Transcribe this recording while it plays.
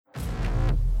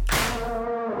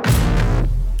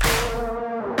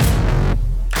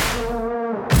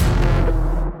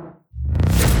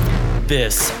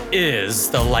This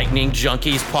is the Lightning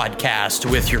Junkies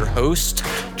podcast with your host,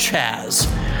 Chaz.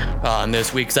 On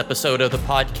this week's episode of the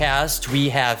podcast, we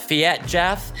have Fiat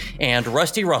Jeff and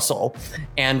Rusty Russell,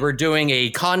 and we're doing a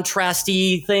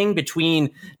contrasty thing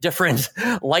between different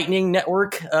Lightning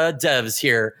Network devs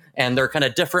here, and they're kind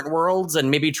of different worlds,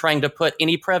 and maybe trying to put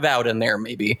AnyPrev out in there,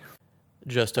 maybe.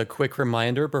 Just a quick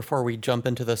reminder before we jump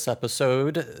into this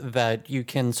episode that you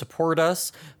can support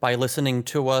us by listening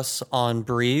to us on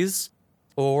Breeze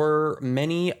or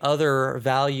many other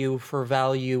value for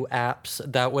value apps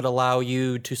that would allow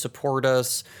you to support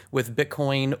us with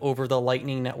Bitcoin over the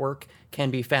Lightning Network can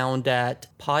be found at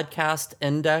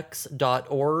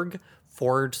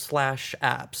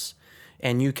podcastindex.org/apps.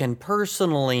 And you can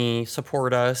personally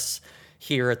support us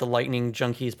here at the Lightning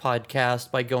Junkies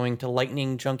podcast by going to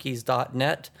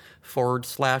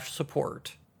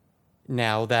lightningjunkies.net/support.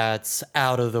 Now that's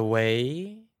out of the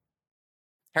way.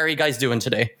 How are you guys doing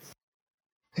today?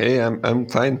 Hey, I'm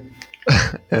fine.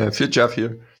 Fiat Jeff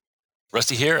here.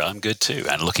 Rusty here. I'm good too,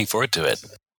 and looking forward to it.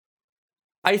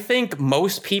 I think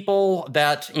most people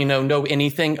that know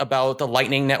anything about the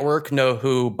Lightning Network know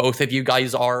who both of you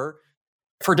guys are.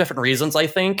 For different reasons, I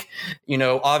think.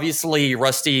 Obviously,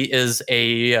 Rusty is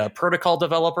a protocol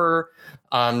developer,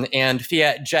 and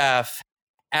Fiat Jeff,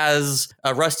 as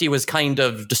Rusty was kind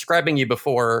of describing you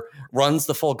before, runs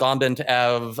the full gambit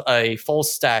of a full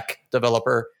stack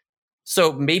developer.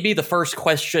 So maybe the first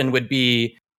question would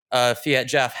be, Fiat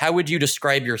Jeff, how would you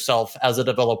describe yourself as a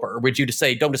developer? Would you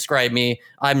say, don't describe me,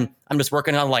 I'm just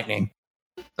working on Lightning?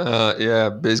 Yeah,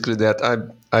 basically that.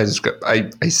 I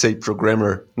say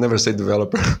programmer, never say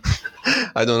developer.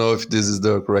 I don't know if this is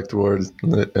the correct word.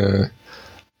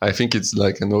 I think it's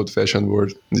like an old-fashioned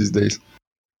word these days.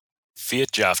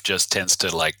 Fiat Jeff just tends to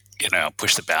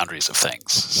push the boundaries of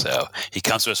things. So he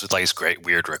comes to us with these great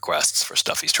weird requests for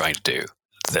stuff he's trying to do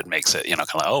that makes it kind of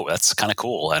like, oh, that's kind of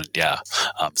cool. And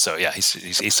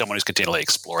he's someone who's continually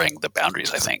exploring the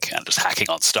boundaries, I think, and just hacking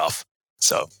on stuff.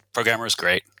 So programmer is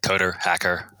great, coder,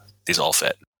 hacker, these all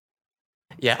fit.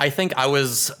 Yeah, I think I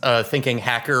was thinking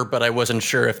hacker, but I wasn't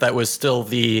sure if that was still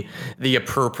the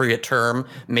appropriate term.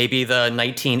 Maybe the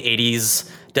 1980s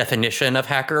definition of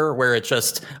hacker, where it's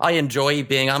just, I enjoy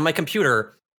being on my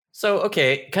computer. So,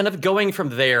 okay, kind of going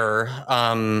from there,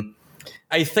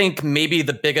 I think maybe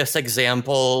the biggest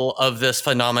example of this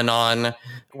phenomenon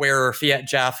where Fiat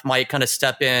Jeff might kind of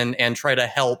step in and try to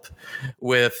help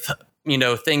with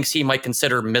things he might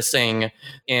consider missing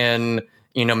in,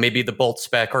 maybe the Bolt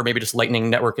spec or maybe just Lightning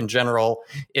Network in general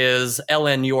is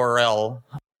LNURL.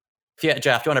 Fiat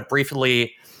Jeff, do you want to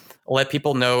briefly let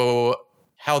people know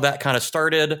how that kind of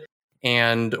started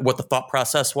and what the thought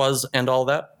process was and all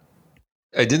that?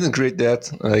 I didn't create that.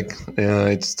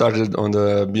 It started on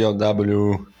the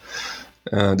BLW.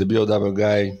 The BLW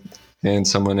guy and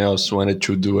someone else wanted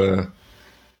to do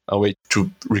a way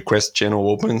to request channel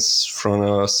opens from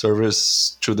a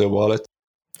service to the wallet.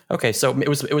 Okay, so it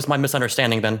was my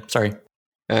misunderstanding then. Sorry.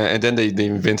 And then they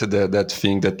invented that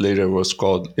thing that later was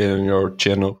called in your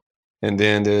channel. And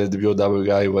then the BLW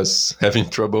guy was having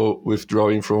trouble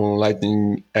withdrawing from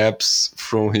Lightning apps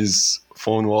from his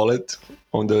phone wallet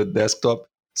on the desktop.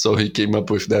 So he came up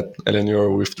with that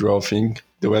LNUR withdrawal thing.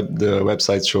 The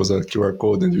website shows a QR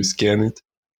code and you scan it.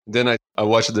 Then I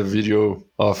watched the video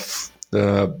of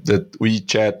the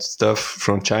WeChat stuff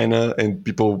from China and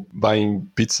people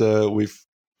buying pizza with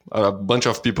a bunch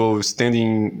of people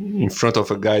standing in front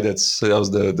of a guy that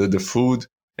sells the food,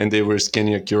 and they were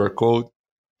scanning a QR code.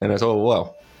 And I thought,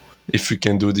 wow, if we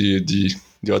can do the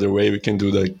other way, we can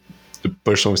do the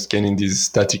person scanning this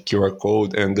static QR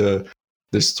code and the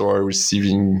store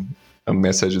receiving a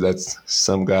message that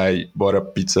some guy bought a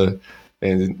pizza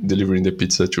and delivering the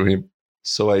pizza to him.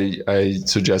 So I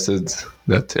suggested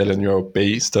that LNURL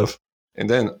pay stuff, and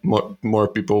then more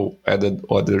people added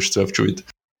other stuff to it.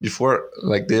 Before,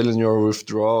 like the LNURL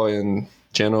withdrawal and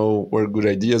channel were good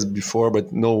ideas before,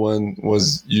 but no one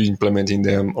was implementing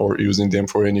them or using them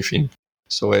for anything.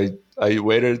 So I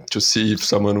waited to see if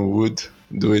someone would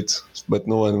do it, but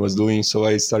no one was doing. So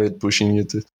I started pushing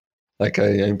it. Like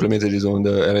I implemented it on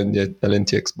the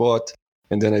LNTX bot,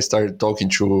 and then I started talking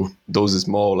to those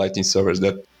small Lightning servers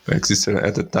that existed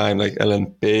at the time, like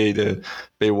LNPay, the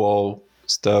paywall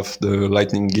stuff, the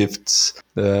Lightning gifts,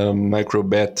 the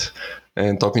microbet,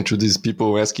 and talking to these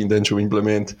people, asking them to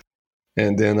implement.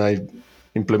 And then I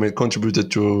contributed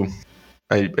to,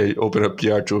 I opened a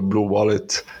PR to Blue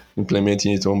Wallet,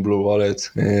 implementing it on Blue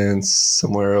Wallet and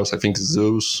somewhere else, I think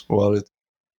Zeus Wallet.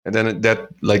 And then that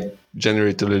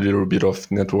generated a little bit of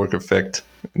network effect,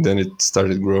 and then it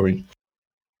started growing.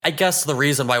 I guess the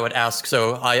reason why I would ask,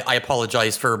 so I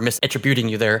apologize for misattributing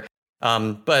you there.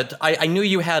 But I knew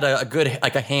you had a good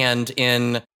like a hand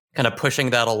in kind of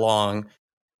pushing that along.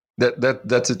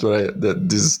 That's it.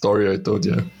 This story I told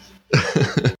you.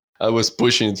 I was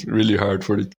pushing it really hard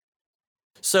for it.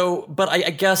 So, but I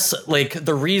guess like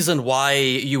the reason why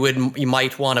you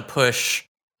might want to push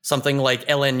something like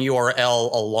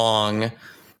LNURL along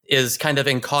is kind of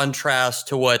in contrast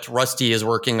to what Rusty is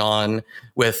working on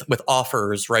with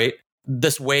offers, right?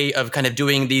 This way of kind of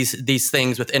doing these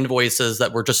things with invoices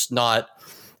that were just not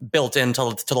built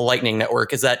into the Lightning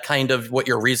Network. Is that kind of what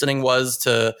your reasoning was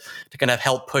to kind of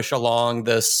help push along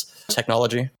this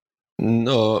technology?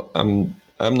 No, I'm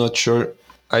not sure.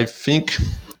 I think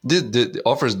the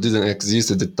offers didn't exist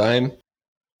at the time,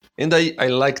 and I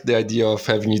like the idea of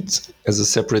having it as a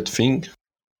separate thing,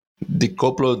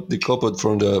 decoupled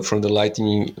from the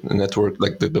Lightning Network,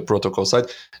 like the protocol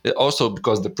side. Also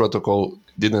because the protocol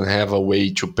didn't have a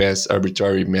way to pass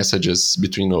arbitrary messages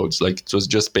between nodes, like it was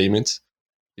just payments.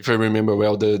 If I remember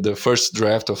well, the first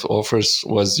draft of offers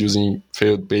was using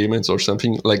failed payments or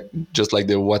something, like just like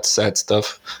the WhatsApp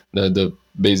stuff, the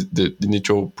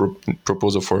initial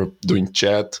proposal for doing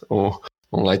chat on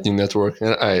Lightning Network.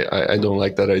 And I don't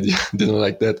like that idea. Didn't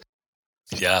like that.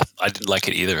 Yeah, I didn't like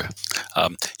it either.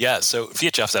 So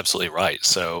VHF's absolutely right.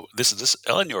 So this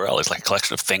LNURL is like a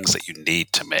collection of things that you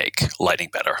need to make Lightning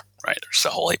better, right? There's a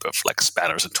whole heap of like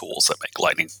spanners and tools that make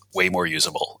Lightning way more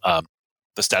usable.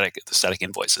 The static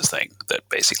invoices thing that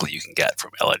basically you can get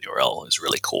from LNURL is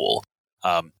really cool.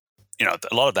 A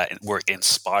lot of that work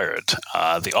inspired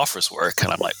the offers work,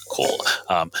 and I'm like, cool.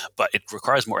 But it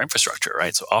requires more infrastructure,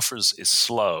 right? So offers is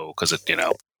slow because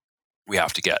we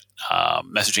have to get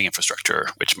messaging infrastructure,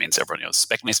 which means everyone,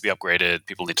 spec needs to be upgraded,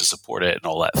 people need to support it and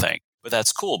all that thing. But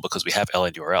that's cool because we have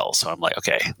LNURL. So I'm like,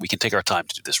 okay, we can take our time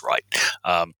to do this right.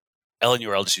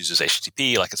 LNURL just uses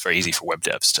HTTP, like it's very easy for web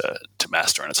devs to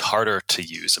master, and it's harder to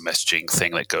use a messaging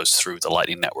thing that goes through the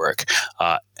Lightning Network.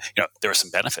 There are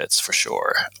some benefits for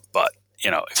sure, but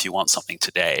if you want something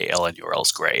today, LNURL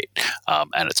is great,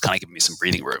 and it's kind of giving me some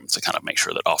breathing room to kind of make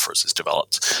sure that Offers is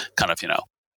developed.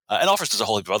 And Offers does a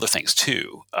whole heap of other things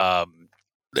too.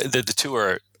 The two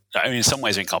are, in some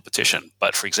ways, in competition.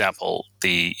 But for example,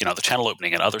 the channel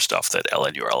opening and other stuff that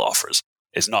LNURL offers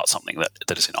is not something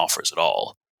that is in Offers at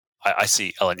all. I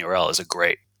see LNURL as a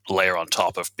great layer on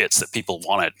top of bits that people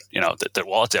wanted, that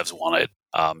wallet devs wanted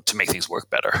to make things work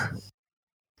better.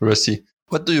 Rusty,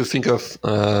 what do you think of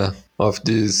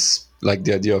this, like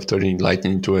the idea of turning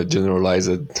Lightning into a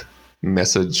generalized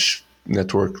message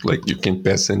network? Like you can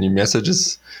pass any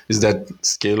messages. Is that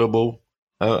scalable?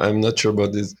 I'm not sure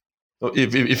about this.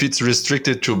 If it's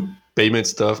restricted to payment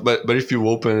stuff, but if you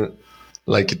open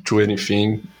like to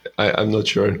anything, I'm not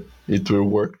sure it will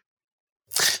work.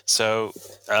 So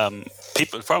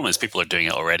the problem is people are doing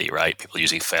it already, right? People are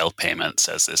using failed payments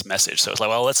as this message. So it's like,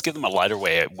 well, let's give them a lighter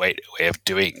way of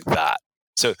doing that.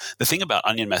 So the thing about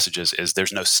Onion messages is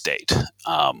there's no state,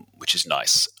 which is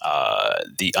nice.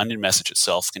 The Onion message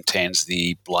itself contains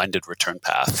the blinded return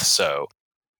path. So,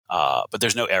 but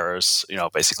there's no errors.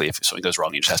 Basically, if something goes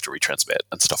wrong, you just have to retransmit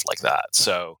and stuff like that.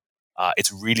 So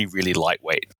it's really, really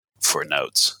lightweight for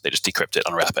nodes. They just decrypt it,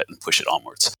 unwrap it, and push it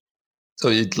onwards. So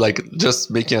it's like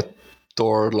just making a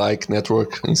Tor-like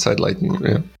network inside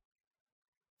Lightning.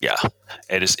 Yeah,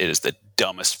 it is the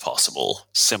dumbest possible,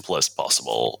 simplest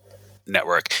possible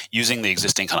network using the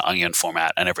existing kind of Onion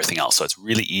format and everything else. So it's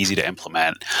really easy to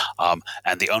implement.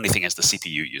 And the only thing is the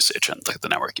CPU usage and the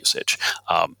network usage.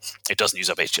 It doesn't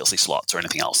use up HDLC slots or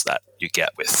anything else that you get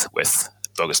with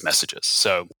bogus messages.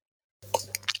 So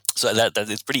that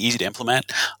it's pretty easy to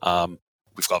implement.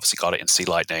 We've obviously got it in C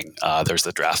Lightning. There's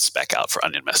the draft spec out for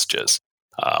Onion messages.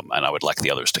 And I would like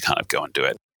the others to kind of go and do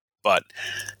it. But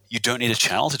you don't need a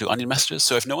channel to do Onion messages.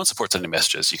 So if no one supports Onion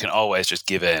messages, you can always just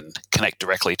connect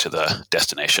directly to the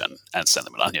destination and send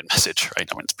them an Onion message, right?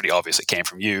 It's pretty obvious it came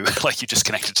from you. Like you just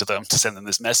connected to them to send them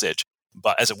this message.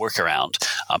 But as a workaround,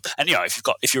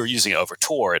 if you're using it over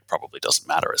Tor, it probably doesn't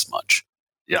matter as much.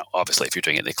 Obviously, if you're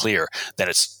doing it in the clear,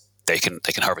 then they can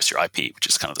harvest your IP, which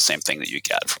is kind of the same thing that you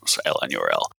get from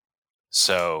LNURL.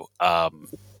 So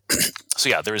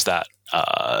there is that.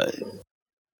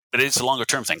 But it's a longer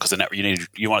term thing because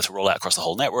you want it to roll out across the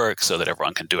whole network so that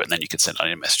everyone can do it, and then you can send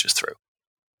Onion messages through.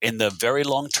 In the very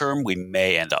long term, we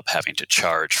may end up having to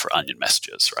charge for Onion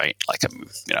messages, right? Like a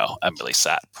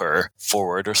millisat per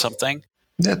forward or something.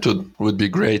 That would be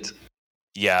great.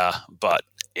 Yeah, but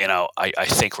I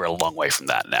think we're a long way from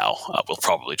that now. We'll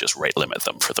probably just rate limit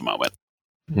them for the moment.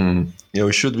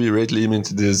 We should be rate limit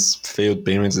these failed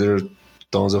payments. There are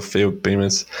tons of failed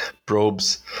payments,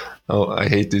 probes. Oh, I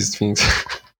hate these things.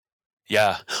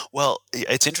 Yeah. Well,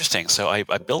 it's interesting. So I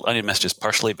built Onion Messages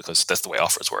partially because that's the way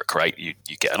offers work, right? You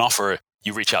get an offer,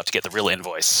 you reach out to get the real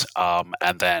invoice,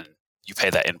 and then you pay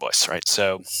that invoice, right?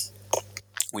 So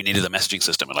we needed a messaging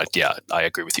system, and I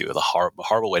agree with you. The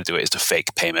horrible way to do it is to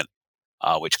fake payment,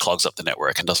 which clogs up the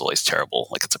network and does all these terrible,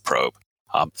 like it's a probe.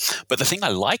 But the thing I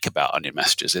like about Onion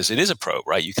Messages is it is a probe,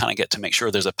 right? You kind of get to make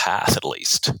sure there's a path at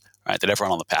least, right? That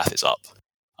everyone on the path is up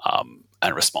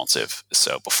and responsive.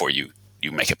 So before you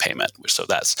make a payment, so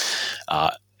that's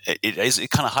it is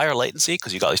kind of higher latency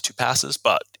because you got these two passes.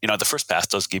 But the first pass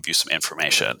does give you some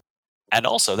information, and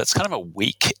also that's kind of a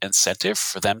weak incentive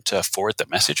for them to forward the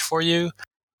message for you,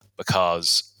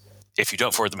 because if you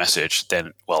don't forward the message,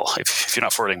 then if you're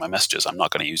not forwarding my messages, I'm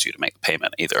not going to use you to make the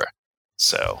payment either.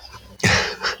 So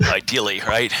ideally,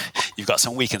 right, you've got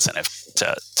some weak incentive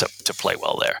to play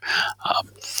well there.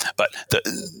 But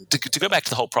to go back to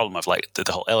the whole problem of like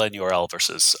the whole LN URL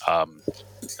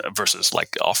versus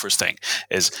like offers thing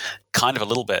is kind of a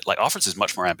little bit like offers is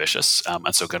much more ambitious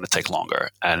and so going to take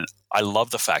longer. And I love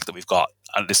the fact that we've got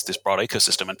this broad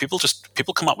ecosystem, and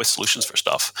people come up with solutions for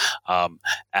stuff.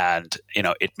 And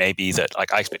it may be that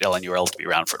like I expect LN URL to be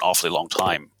around for an awfully long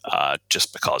time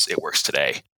just because it works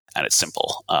today and it's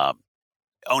simple.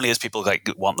 Only as people like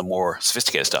want the more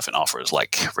sophisticated stuff in offers,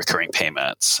 like recurring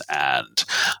payments and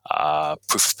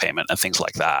proof of payment and things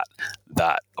like that,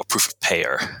 or proof of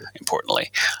payer,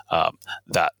 importantly,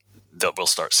 that we'll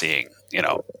start seeing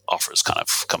offers kind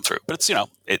of come through. But it's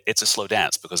it's a slow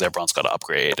dance because everyone's got to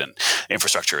upgrade, and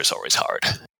infrastructure is always hard.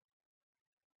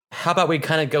 How about we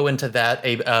kind of go into that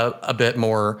a bit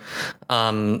more?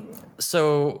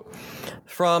 So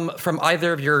from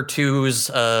either of your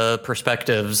two's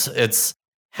perspectives, it's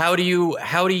how do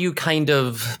you kind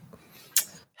of,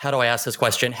 how do I ask this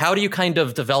question? How do you kind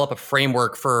of develop a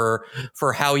framework for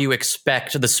how you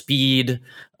expect the speed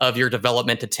of your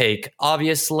development to take?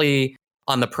 Obviously,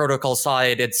 on the protocol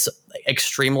side, it's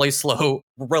extremely slow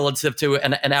relative to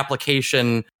an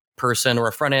application person or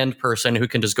a front end person who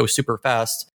can just go super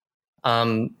fast.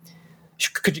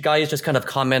 Could you guys just kind of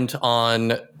comment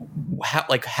on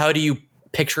how do you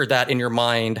picture that in your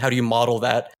mind? How do you model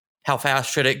that? How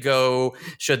fast should it go?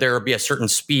 Should there be a certain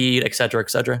speed, et cetera,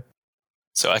 et cetera?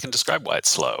 So I can describe why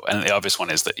it's slow. And the obvious one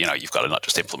is that, you've got to not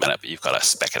just implement it, but you've got to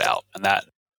spec it out. And that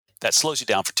slows you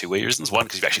down for two reasons. One,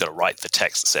 because you've actually got to write the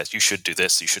text that says you should do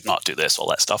this, you should not do this, all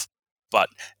that stuff. But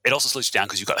it also slows you down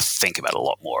because you've got to think about it a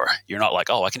lot more. You're not like,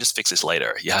 oh, I can just fix this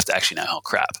later. You have to actually know, oh,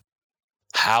 crap.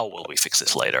 How will we fix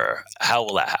this later? How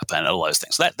will that happen? All those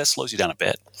things. So that slows you down a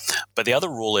bit. But the other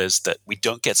rule is that we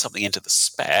don't get something into the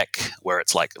spec where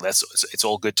it's like, it's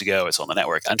all good to go, it's on the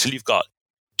network, until you've got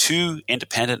two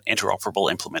independent interoperable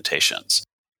implementations.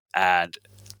 And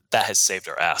that has saved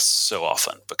our ass so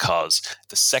often, because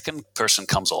the second person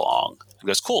comes along and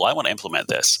goes, cool, I want to implement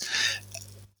this.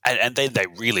 And they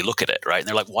really look at it, right? And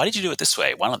they're like, why did you do it this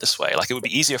way? Why not this way? Like, it would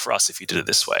be easier for us if you did it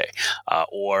this way.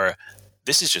 Or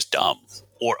this is just dumb.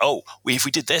 Or, if we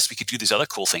did this, we could do these other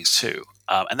cool things too.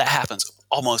 And that happens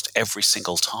almost every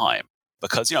single time.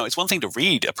 Because, it's one thing to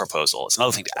read a proposal. It's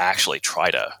another thing to actually try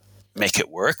to make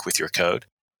it work with your code.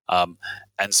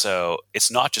 And so it's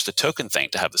not just a token thing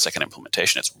to have the second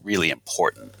implementation. It's really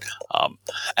important.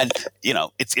 And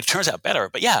it turns out better.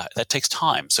 But yeah, that takes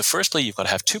time. So firstly, you've got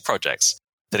to have two projects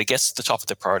that it gets to the top of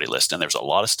the priority list. And there's a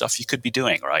lot of stuff you could be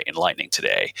doing, right, in Lightning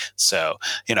today. So,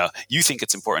 you think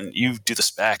it's important. You do the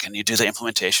spec and you do the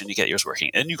implementation, you get yours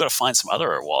working. And you've got to find some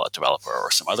other wallet developer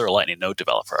or some other Lightning node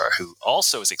developer who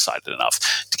also is excited enough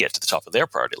to get to the top of their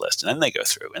priority list. And then they go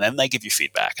through and then they give you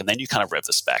feedback. And then you kind of rev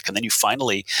the spec. And then you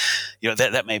finally,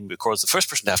 that may cause the first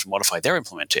person to have to modify their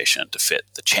implementation to fit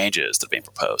the changes that are being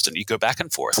proposed. And you go back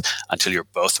and forth until you're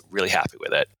both really happy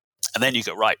with it. And then you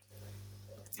go, right,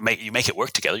 you make it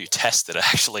work together. You test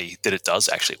that it does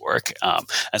actually work,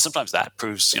 and sometimes that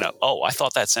proves, I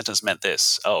thought that sentence meant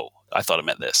this. Oh, I thought it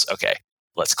meant this. Okay,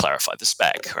 let's clarify the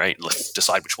spec, right? Let's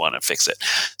decide which one and fix it.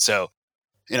 So,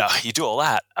 you do all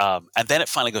that, and then it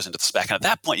finally goes into the spec. And at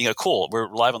that point, you go, cool, we're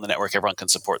live on the network. Everyone can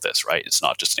support this, right? It's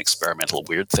not just an experimental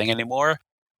weird thing anymore.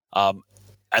 And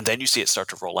then you see it start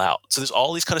to roll out. So there's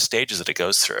all these kind of stages that it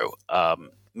goes through.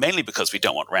 Mainly because we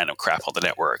don't want random crap on the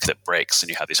network that breaks and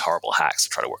you have these horrible hacks to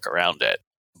try to work around it.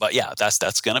 But yeah,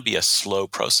 that's going to be a slow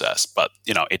process. But,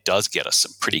 it does get us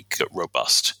some pretty good,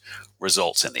 robust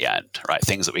results in the end, right?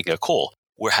 Things that we go, cool,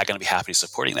 we're going to be happy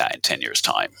supporting that in 10 years'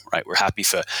 time, right? We're happy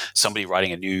for somebody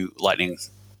writing a new Lightning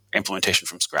implementation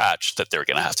from scratch that they're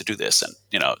going to have to do this. And,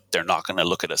 they're not going to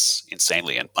look at us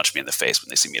insanely and punch me in the face when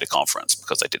they see me at a conference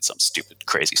because I did some stupid,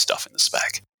 crazy stuff in the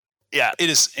spec. Yeah, it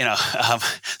is.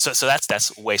 So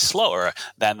that's way slower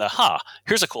than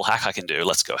here's a cool hack I can do.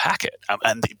 Let's go hack it.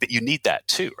 But you need that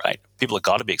too, right? People have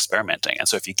got to be experimenting, and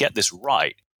so if you get this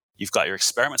right, you've got your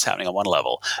experiments happening on one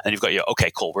level, and you've got your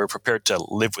okay, cool. We're prepared to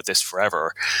live with this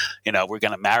forever. We're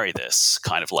going to marry this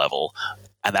kind of level,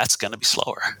 and that's going to be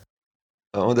slower.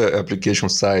 On the application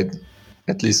side,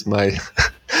 at least my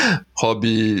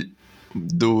hobby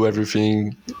do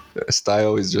everything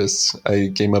style is just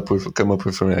I come up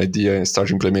with an idea and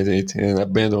start implementing it and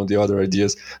abandon the other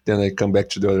ideas. Then I come back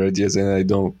to the other ideas and I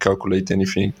don't calculate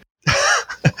anything.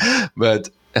 But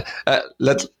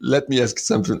let me ask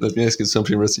you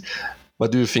something, Rusty.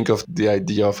 What do you think of the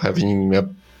idea of having a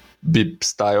BIP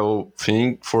style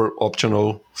thing for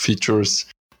optional features,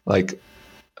 like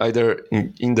either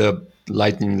in the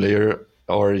Lightning layer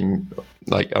or in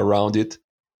like around it?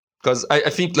 Because I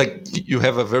think like you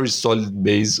have a very solid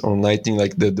base on Lightning,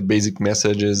 like the basic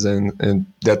messages and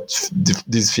that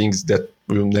these things that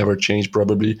will never change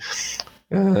probably.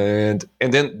 And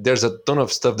then there's a ton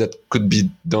of stuff that could be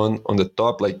done on the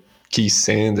top, like key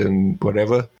send and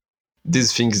whatever.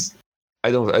 These things,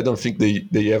 I don't think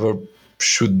they ever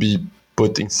should be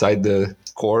put inside the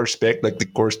core spec. Like the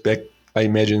core spec, I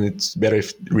imagine it's better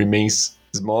if it remains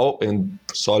small and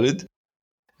solid.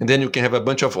 And then you can have a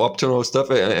bunch of optional stuff.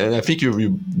 And I think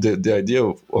the idea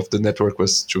of the network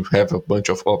was to have a bunch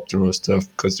of optional stuff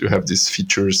because you have these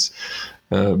features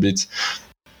bits.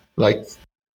 Like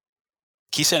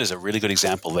KeySend is a really good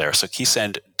example there. So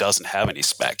KeySend doesn't have any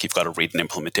spec. You've got to read an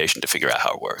implementation to figure out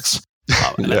how it works.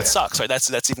 And that sucks, right?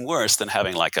 That's even worse than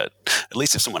having like at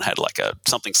least if someone had like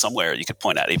something somewhere you could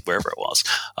point at it wherever it was.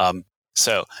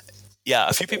 So yeah,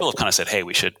 a few people have kind of said, hey,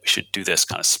 we should do this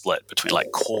kind of split between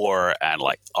like core and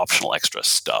like optional extra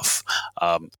stuff,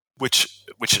 which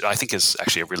I think is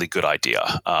actually a really good idea.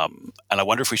 And I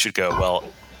wonder if we should go, well,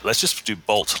 let's just do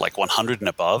Bolt like 100 and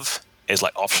above is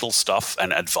like optional stuff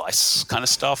and advice kind of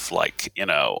stuff, like,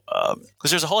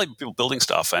 because there's a whole lot of people building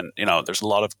stuff and, there's a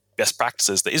lot of best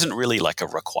practices that isn't really like a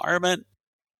requirement,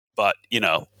 but,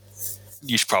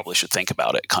 you probably should think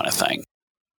about it kind of thing.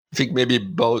 I think maybe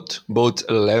Bolt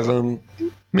 11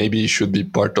 maybe should be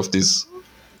part of this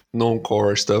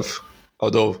non-core stuff.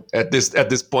 Although at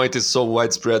this point it's so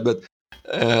widespread, but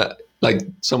like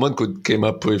someone could came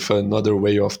up with another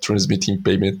way of transmitting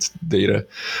payment data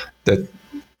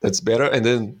that's better, and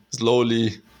then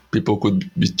slowly people could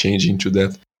be changing to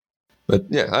that. But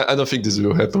yeah, I don't think this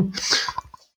will happen.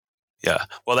 Yeah,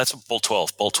 well, that's Bolt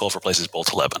 12. Bolt 12 replaces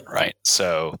Bolt 11, right?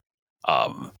 So,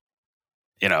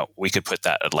 we could put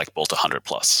that at like Bolt 100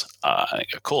 plus.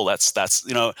 Cool. That's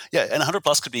and 100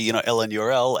 plus could be LN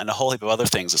URL and a whole heap of other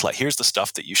things. It's like here's the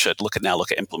stuff that you should look at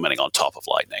implementing on top of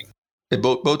Lightning.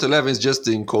 Bolt 11 is just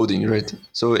the encoding, right?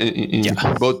 So in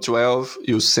Bolt 12,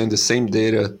 you send the same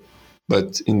data,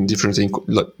 but in different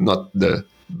not the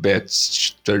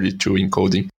Beth32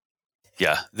 encoding.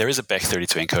 Yeah, there is a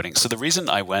Beth32 encoding. So the reason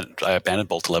I abandoned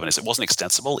Bolt 11 is it wasn't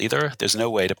extensible either. There's no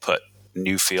way to put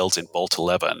new fields in Bolt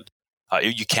 11.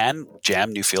 You can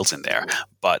jam new fields in there,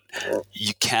 but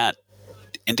you can't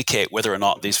indicate whether or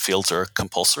not these fields are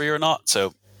compulsory or not.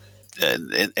 So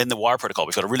in the wire protocol,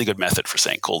 we've got a really good method for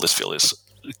saying, cool, this field is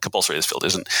compulsory, this field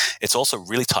isn't. It's also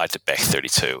really tied to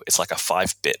Beth32. It's like a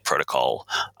 5-bit protocol.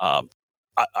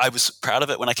 I was proud of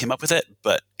it when I came up with it,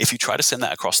 but if you try to send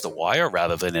that across the wire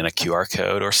rather than in a QR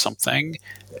code or something,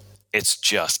 it's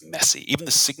just messy. Even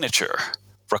the signature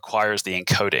requires the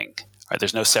encoding. Right?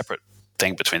 There's no separate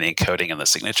thing between the encoding and the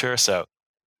signature. So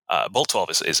Bolt 12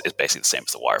 is basically the same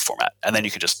as the wire format, and then you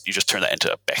just turn that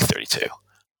into a Beth32.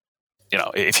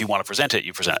 If you want to present it,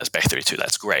 you present it as Beth32.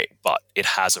 That's great, but it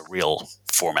has a real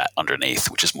format underneath,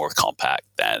 which is more compact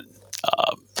than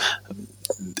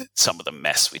some of the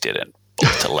mess we did in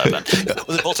Bolt 11.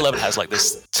 Bolt 11 has like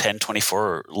this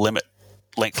 1024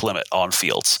 length limit on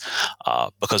fields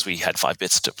because we had 5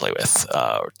 bits to play with,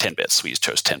 or 10 bits. We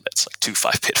chose 10 bits, like 2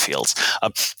 5-bit fields,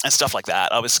 and stuff like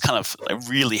that. I was kind of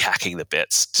really hacking the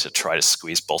bits to try to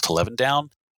squeeze Bolt 11 down,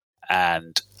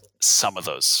 and some of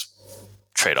those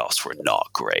trade-offs were not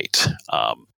great,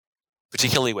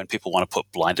 particularly when people want to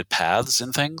put blinded paths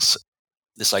in things.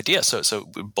 This idea, so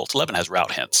Bolt 11 has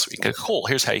route hints. You can go, cool,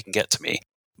 here's how you can get to me.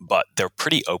 But they're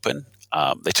pretty open.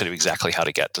 They tell you exactly how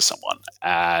to get to someone.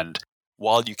 And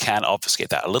while you can obfuscate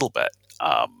that a little bit,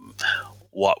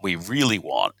 what we really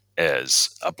want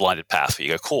is a blinded path where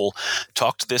you go, cool,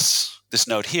 talk to this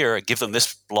node here, give them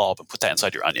this blob and put that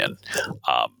inside your onion.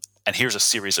 And here's a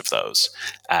series of those.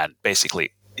 And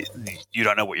basically, you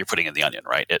don't know what you're putting in the onion,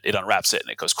 right? It unwraps it and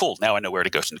it goes, cool, now I know where to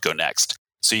go next.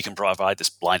 So you can provide this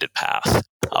blinded path.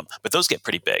 But those get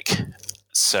pretty big.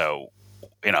 So,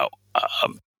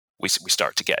 we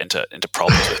start to get into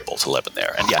problems with Bolt 11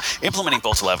 there. And yeah, implementing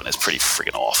Bolt 11 is pretty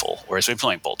freaking awful, whereas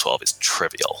implementing Bolt 12 is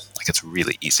trivial. Like, it's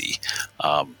really easy.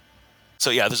 So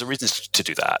yeah, there's a reason to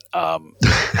do that.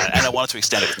 And I wanted to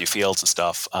extend it with new fields and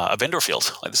stuff. A vendor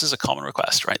field, like, this is a common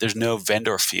request, right? There's no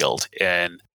vendor field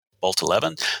in Bolt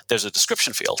 11. There's a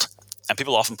description field, and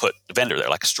people often put the vendor there.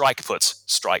 Like Strike puts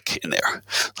Strike in there.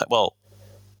 Like, well,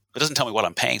 it doesn't tell me what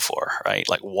I'm paying for, right?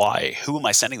 Like, why? Who am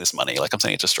I sending this money? Like, I'm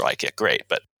sending it to Strike. Yeah, great,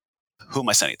 but who am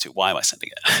I sending it to? Why am I sending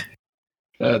it?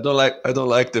 I don't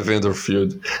like the vendor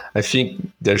field. I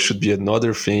think there should be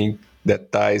another thing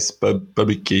that ties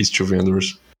public keys to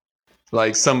vendors,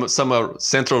 like some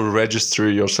central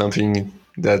registry or something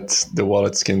that the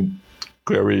wallets can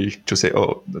query to say,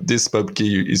 oh, this pub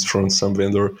key is from some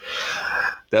vendor.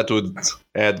 That would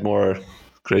add more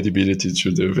credibility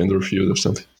to the vendor field or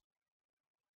something.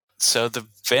 So the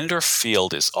vendor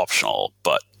field is optional,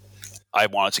 but I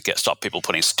wanted to stop people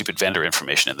putting stupid vendor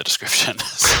information in the description.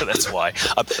 So that's why.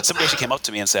 Somebody actually came up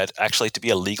to me and said, actually, to be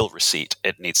a legal receipt,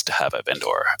 it needs to have a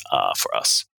vendor for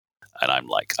us. And I'm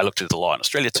like, I looked at the law in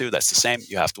Australia too. That's the same.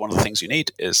 You have to, one of the things you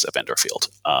need is a vendor field.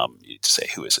 You need to say,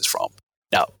 who is this from?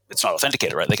 Now, it's not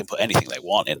authenticated, right? They can put anything they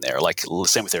want in there, like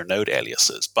same with their node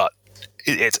aliases. But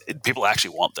people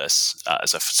actually want this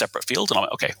as a separate field. And I'm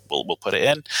like, okay, we'll put it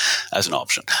in as an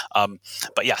option.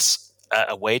 But yes,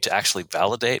 a way to actually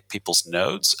validate people's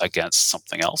nodes against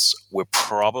something else, we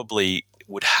probably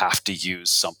would have to use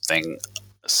something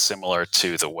similar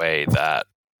to the way that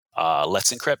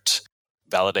Let's Encrypt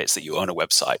validates that you own a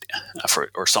website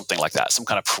or something like that. Some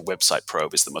kind of website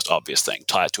probe is the most obvious thing.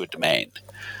 Tie it to a domain,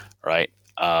 right?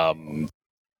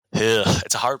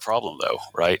 It's a hard problem though,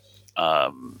 right?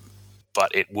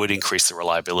 But it would increase the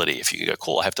reliability if you could go,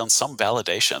 cool, I have done some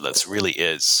validation that really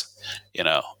is,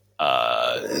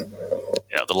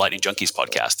 the Lightning Junkies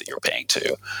podcast that you're paying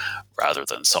to, rather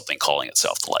than something calling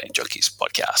itself the Lightning Junkies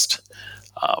podcast.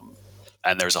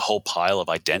 And there's a whole pile of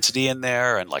identity in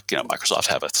there, and Microsoft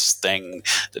have a thing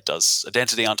that does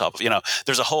identity on top of,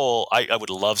 there's a whole. I would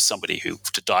love somebody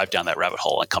to dive down that rabbit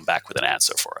hole and come back with an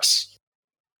answer for us.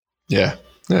 Yeah.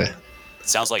 It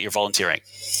sounds like you're volunteering.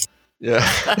 Yeah,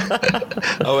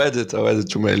 I'll add it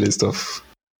to my list of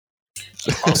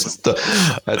awesome.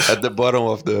 at the bottom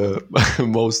of the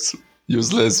most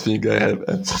useless thing I have.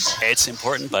 It's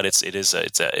important, but it's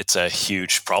a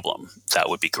huge problem. That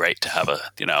would be great to have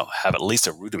have at least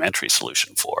a rudimentary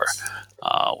solution for.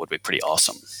 Would be pretty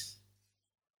awesome.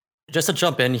 Just to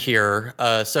jump in here,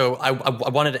 so I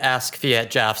wanted to ask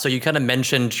fiatjaf. So you kind of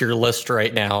mentioned your list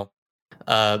right now.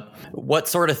 What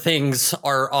sort of things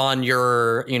are on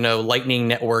your, Lightning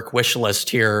Network wish list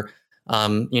here?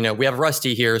 We have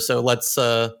Rusty here, so let's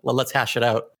hash it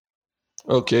out.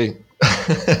 Okay,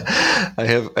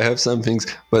 I have some things,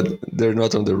 but they're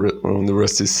not on the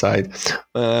Rusty side.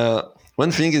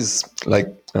 One thing is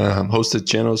hosted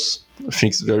channels. I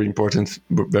think it's very important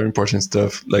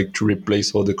stuff, like to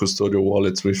replace all the custodial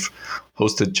wallets with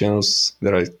hosted channels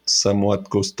that are somewhat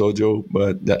custodial,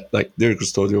 but they're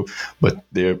custodial, but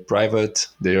they're private.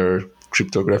 They are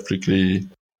cryptographically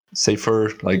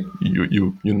safer. Like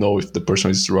you know if the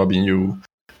person is robbing you,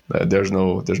 there's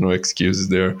no excuses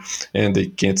there, and they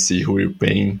can't see who you're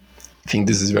paying. I think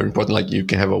this is very important. Like, you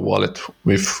can have a wallet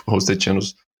with hosted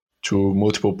channels to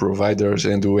multiple providers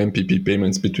and do MPP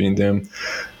payments between them.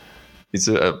 It's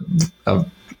a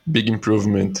big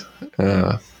improvement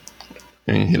in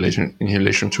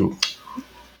relation to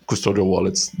custodial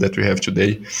wallets that we have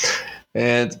today,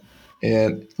 and I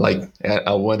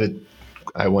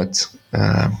want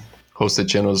hosted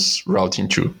channels routing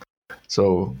too.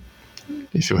 So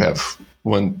if you have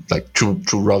two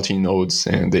routing nodes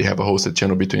and they have a hosted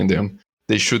channel between them,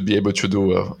 they should be able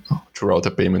to route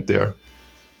a payment there.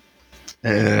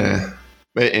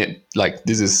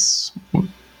 This is.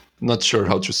 Not sure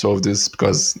how to solve this,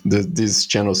 because these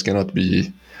channels cannot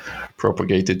be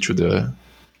propagated to the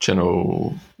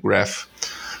channel graph.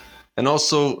 And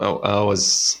also,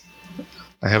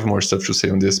 I have more stuff to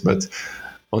say on this, but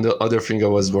on the other thing I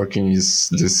was working is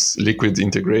this liquid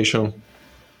integration.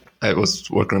 I was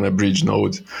working on a bridge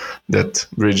node that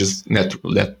bridges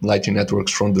Lightning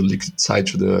networks from the liquid side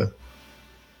to the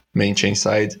main chain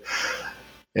side.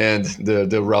 And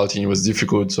the routing was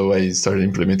difficult, so I started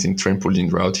implementing trampoline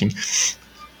routing.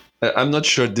 I'm not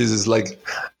sure this is like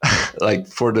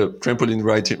for the trampoline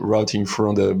routing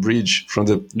from the bridge, from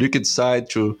the liquid side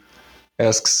to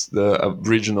asks the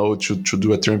bridge node to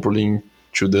do a trampoline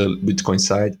to the Bitcoin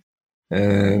side.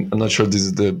 And I'm not sure this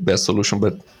is the best solution,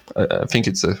 but I think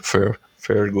it's a fair,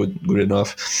 good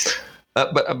enough.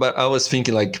 But I was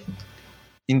thinking,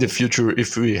 in the future,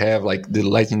 if we have the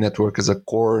Lightning Network as a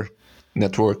core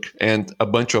network and a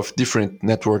bunch of different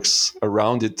networks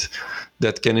around it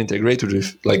that can integrate with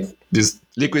it. Like this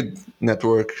Liquid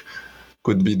network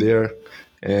could be there,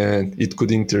 and it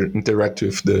could interact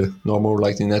with the normal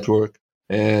Lightning network.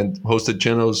 And hosted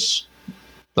channels,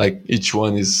 like each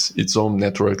one is its own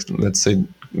network. Let's say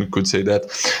we could say that,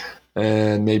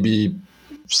 and maybe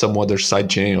some other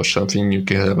sidechain or something. You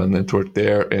can have a network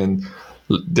there, and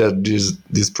there is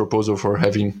this proposal for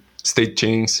having state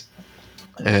chains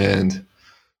and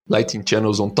Lightning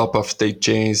channels on top of state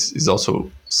chains is also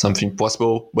something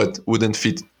possible, but wouldn't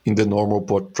fit in the normal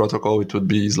protocol. It would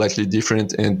be slightly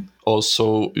different, and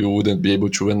also you wouldn't be able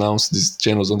to announce these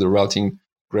channels on the routing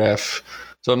graph.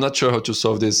 So I'm not sure how to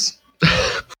solve this.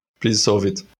 Please solve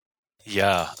it.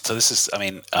 Yeah. So this is,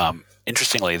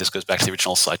 interestingly, this goes back to the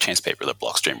original sidechains paper that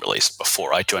Blockstream released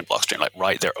before I joined Blockstream. Like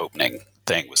right, their opening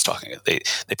thing was talking. They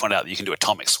pointed out that you can do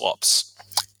atomic swaps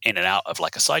in and out of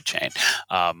like a sidechain,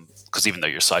 because even though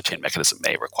your sidechain mechanism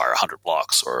may require 100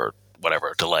 blocks or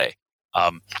whatever delay,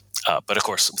 but of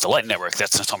course with the Lightning Network,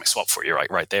 that's an atomic swap for you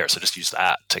right there. So just use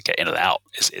that to get in and out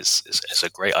is a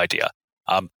great idea.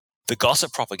 The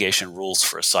gossip propagation rules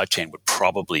for a sidechain would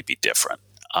probably be different.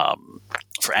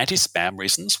 For anti-spam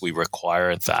reasons, we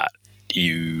require that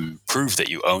you prove that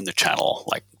you own the channel,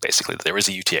 like basically that there is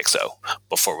a UTXO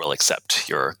before we'll accept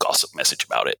your gossip message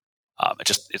about it.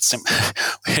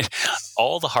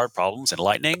 All the hard problems in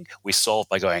Lightning we solve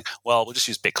by going, well, we'll just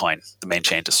use Bitcoin, the main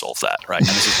chain, to solve that, right? And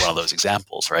this is one of those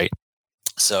examples, right?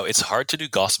 So it's hard to do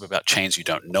gossip about chains you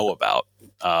don't know about,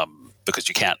 because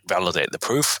you can't validate the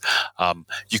proof.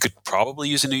 You could probably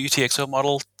use a new UTXO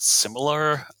model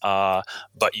similar,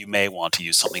 but you may want to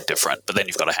use something different. But then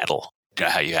you've got to handle,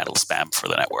 how you handle spam for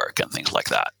the network and things like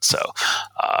that. So,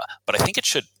 but I think it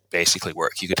should basically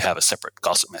work. You could have a separate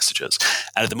gossip messages.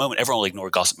 And at the moment, everyone will ignore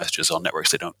gossip messages on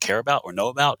networks they don't care about or know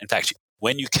about. In fact,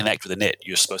 when you connect with a NIT,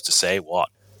 you're supposed to say what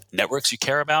networks you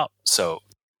care about. So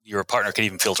your partner can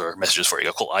even filter messages for you.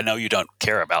 Go, cool, I know you don't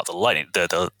care about the Lightning,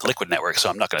 the Liquid network, so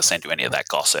I'm not going to send you any of that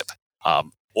gossip.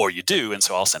 Or you do, and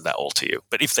so I'll send that all to you.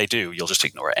 But if they do, you'll just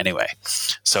ignore it anyway.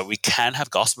 So we can have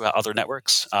gossip about other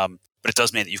networks, but it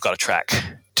does mean that you've got to track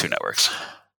two networks.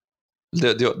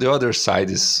 The other side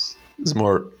is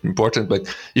more important, but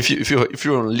if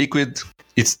you're on Liquid,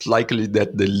 it's likely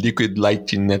that the Liquid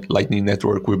Lightning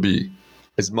network will be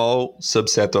a small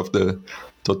subset of the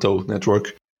total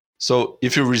network. So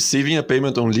if you're receiving a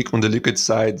payment on the Liquid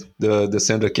side, the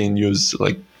sender can use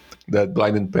like that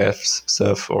blinded paths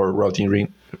stuff or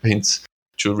routing hints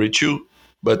to reach you.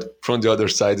 But from the other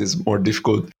side, it's more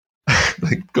difficult,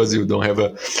 because you don't have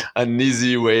an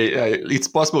easy way. It's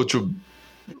possible to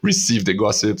receive the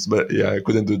gossips, but I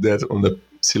couldn't do that on the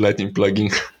C-Lightning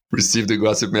plugin. Receive the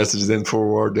gossip messages and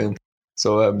forward them.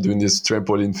 So I'm doing this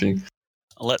trampoline thing.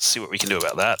 Let's see what we can do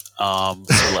about that.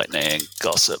 C-Lightning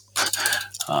gossip,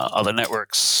 other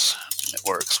networks.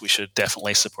 We should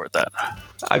definitely support that.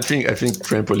 I think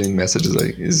trampoline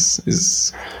messages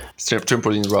is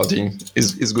trampoline routing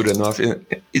is good enough.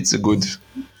 It's a good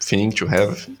thing to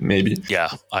have, maybe. Yeah,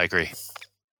 I agree.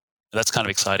 That's kind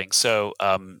of exciting. So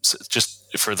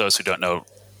just for those who don't know,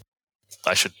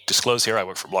 I should disclose here, I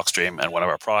work for Blockstream, and one of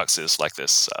our products is like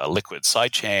this Liquid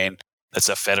sidechain. That's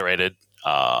a federated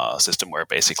system where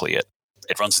basically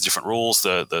it runs the different rules.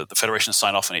 The federations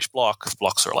sign off on each block. The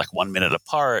blocks are like 1 minute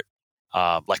apart,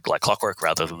 like clockwork,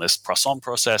 rather than this Poisson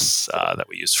process that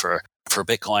we use for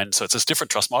Bitcoin. So it's this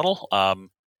different trust model.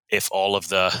 If all of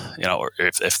the, or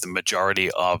if the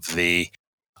majority of the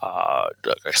I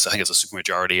think it's a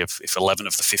supermajority. If 11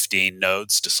 of the 15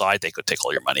 nodes decide they could take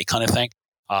all your money, kind of thing,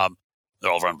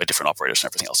 they're all run by different operators and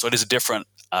everything else. So it is a different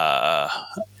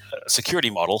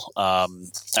security model,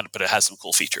 but it has some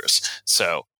cool features.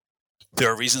 So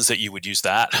there are reasons that you would use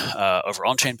that over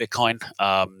on-chain Bitcoin,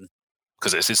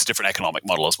 because it's a different economic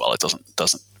model as well. It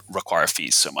doesn't require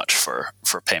fees so much for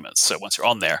payments. So once you're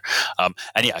on there,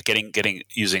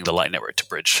 using the Lightning Network to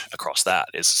bridge across that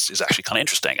is actually kind of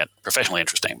interesting and professionally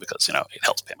interesting, because it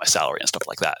helps pay my salary and stuff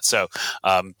like that. So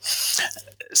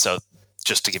so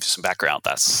just to give you some background,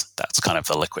 that's kind of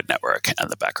the Liquid network and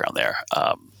the background there.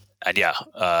 As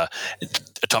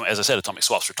I said, atomic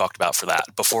swaps were talked about for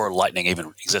that before Lightning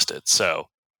even existed. So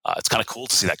it's kind of cool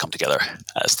to see that come together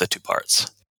as the two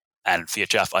parts. And Fiat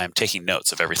Jeff, I am taking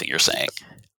notes of everything you're saying.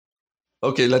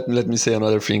 Okay, let me say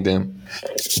another thing then.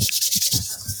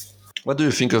 What do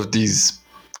you think of these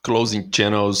closing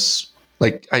channels?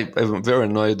 Like, I'm very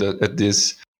annoyed at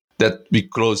this, that we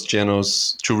close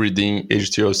channels to redeem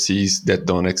HTLCs that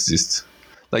don't exist.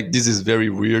 Like, this is very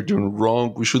weird and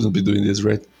wrong. We shouldn't be doing this,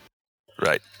 right?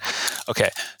 Right. Okay,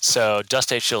 so Dust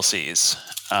HTLCs.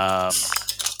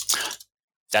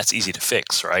 that's easy to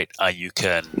fix, right? You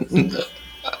can,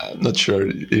 I'm not sure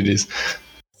it is.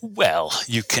 well,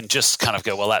 you can just kind of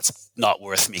go, well, that's not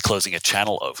worth me closing a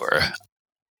channel over.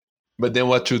 But then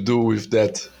what to do with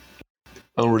that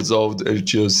unresolved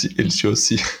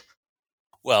HTOC?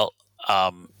 Well,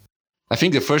 I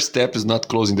think the first step is not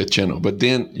closing the channel, but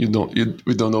then we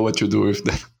don't know what to do with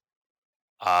that.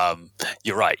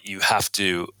 you're right. You have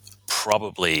to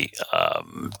probably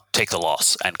take the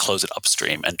loss and close it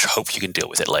upstream and hope you can deal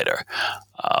with it later.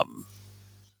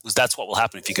 Because that's what will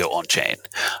happen if you go on chain.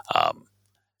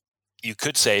 You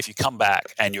could say if you come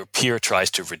back and your peer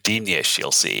tries to redeem the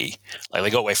HTLC, like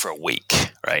they go away for a week,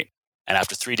 right? And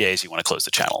after 3 days, you want to close the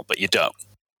channel, but you don't.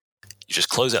 You just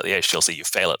close out the HTLC, you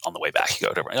fail it on the way back. You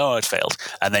go to, oh, it failed.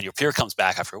 And then your peer comes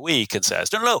back after a week and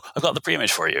says, no, I've got the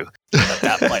pre-image for you. At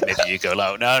that point, maybe you go,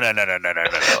 no.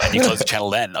 And you close the channel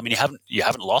then. I mean, you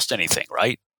haven't lost anything,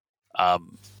 right?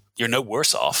 You're no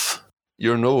worse off.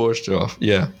 You're no worse off,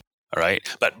 yeah. All right.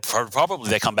 But probably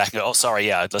they come back and go, oh, sorry,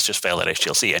 yeah, let's just fail at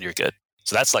HTLC and you're good.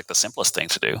 So that's like the simplest thing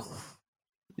to do.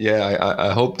 Yeah,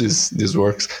 I hope this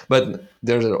works. But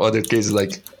there are other cases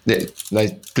like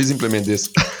please implement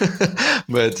this.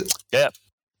 But yeah,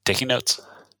 taking notes.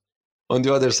 On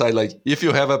the other side, like if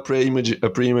you have a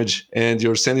pre-image and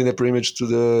you're sending a pre-image to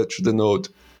the node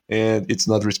and it's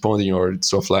not responding or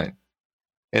it's offline,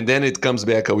 and then it comes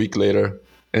back a week later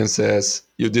and says,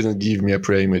 you didn't give me a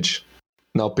pre-image.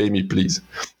 Now pay me, please.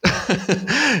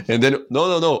 And then,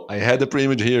 no, I had the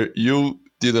pre-image here. You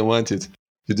didn't want it.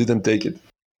 You didn't take it.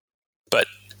 But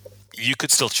you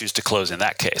could still choose to close in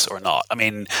that case or not. I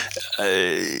mean,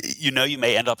 you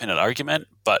may end up in an argument,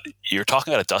 but you're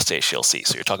talking about a dust HTLC,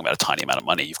 so you're talking about a tiny amount of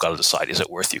money. You've got to decide, is it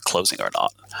worth you closing or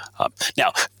not?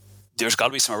 Now, there's got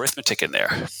to be some arithmetic in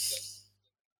there.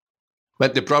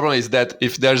 But the problem is that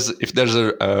if there's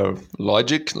a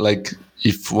logic, like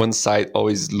if one side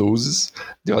always loses,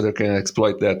 the other can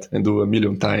exploit that and do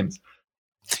 1,000,000 times.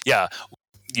 Yeah,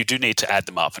 you do need to add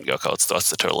them up and go, okay, what's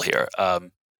the total here?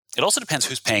 It also depends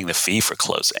who's paying the fee for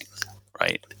closing,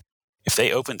 right? If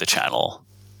they opened the channel,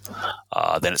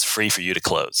 then it's free for you to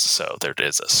close. So there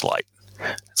is it's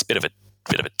a bit of a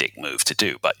dick move to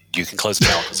do, but you can close the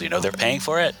channel because you know they're paying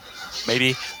for it,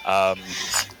 maybe.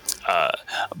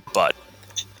 But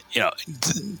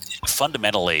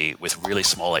fundamentally, with really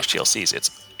small HTLCs,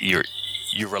 you're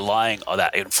relying on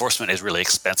that. Enforcement is really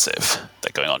expensive.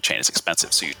 That going on chain is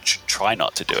expensive, so you try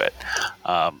not to do it.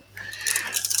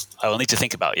 I will need to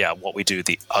think about what we do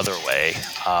the other way.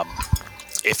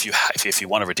 If you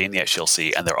want to redeem the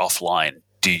HTLC and they're offline,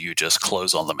 do you just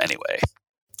close on them anyway?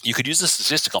 You could use the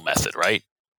statistical method, right?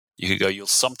 You could go, you'll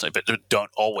sometimes, but don't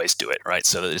always do it, right?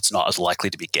 So that it's not as likely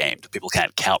to be gamed. People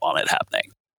can't count on it happening.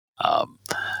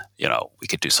 We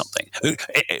could do something.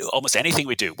 Almost anything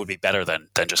we do would be better than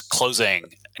just closing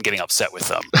and getting upset with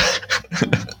them.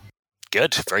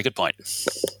 Good, very good point.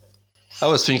 I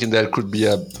was thinking there could be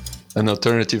an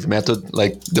alternative method,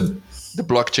 like the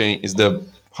blockchain is the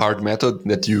hard method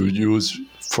that you use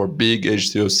for big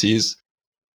HTOCs,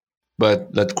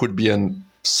 but that could be a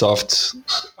soft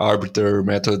arbiter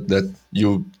method that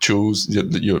you choose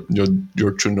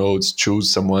your two nodes choose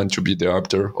someone to be the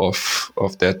arbiter of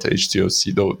that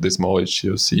HTOC, though the small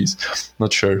HTOCs.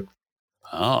 Not sure.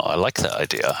 Oh, I like that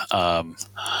idea.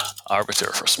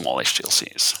 Arbiter for small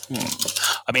HTLCs.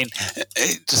 I mean,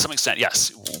 to some extent,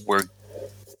 yes, we're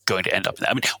going to end up in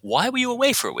that. I mean, why were you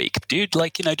away for a week, dude?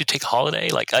 Like, to take a holiday?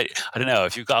 Like, I don't know.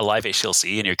 If you've got a live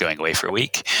HTLC and you're going away for a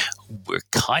week, we're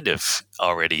kind of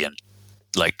already in,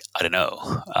 like, I don't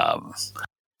know.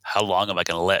 How long am I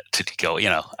going to let to go?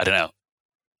 I don't know.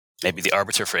 Maybe the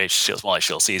arbiter for small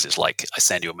HTLCs is like, I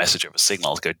send you a message over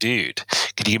Signal to go, dude,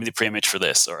 could you give me the pre-image for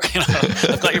this? Or,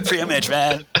 I've got your pre-image,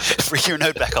 man. Bring your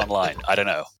node back online. I don't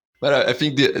know. But I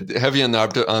think having an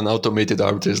automated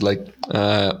arbiter is like,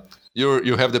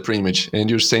 you have the pre-image and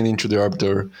you're sending to the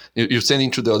arbiter. You're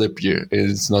sending to the other peer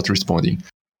and it's not responding.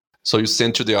 So you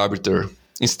send to the arbiter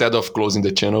instead of closing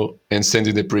the channel and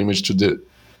sending the pre-image to the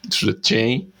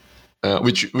chain.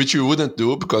 Which you wouldn't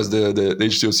do because the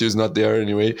HTLC is not there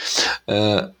anyway.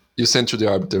 You send to the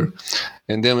arbiter,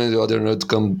 and then when the other node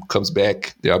comes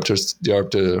back, the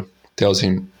arbiter tells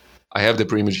him, "I have the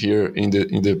pre-image here in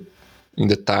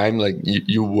the time like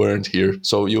you weren't here,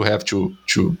 so you have to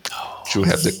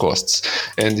have the costs."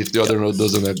 And if the other node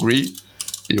doesn't agree,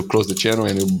 you close the channel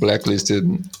and you blacklist it.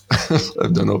 I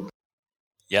don't know.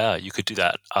 Yeah, you could do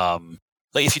that.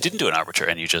 Like if you didn't do an arbiter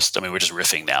and we're just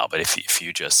riffing now, but if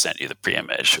you just sent you the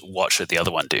pre-image, what should the other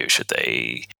one do? Should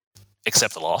they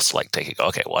accept the loss? Like take it, go,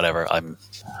 okay, whatever. I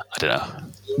don't know.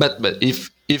 But if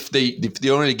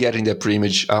they're only getting the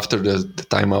pre-image after the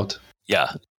timeout.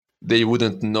 Yeah. they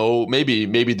wouldn't know.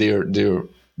 Maybe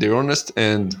they're honest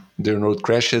and their node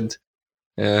crashed,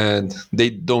 and they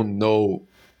don't know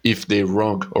if they're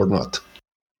wrong or not.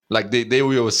 Like they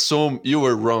will assume you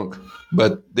were wrong,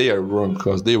 but they are wrong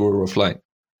because they were offline.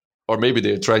 Or maybe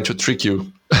they're trying to trick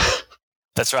you.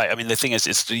 That's right. I mean, the thing is,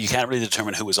 you can't really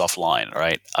determine who was offline,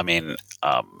 right? I mean,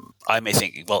 I may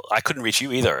think, well, I couldn't reach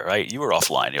you either, right? You were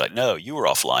offline. You're like, no, you were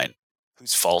offline.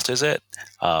 Whose fault is it?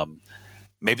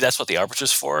 Maybe that's what the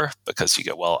arbiter's for, because you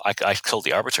go, well, I killed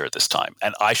the arbiter at this time,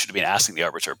 and I should have been asking the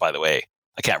arbiter, by the way,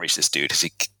 I can't reach this dude. Has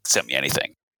he sent me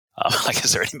anything? Like,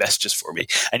 is there any messages for me?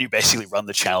 And you basically run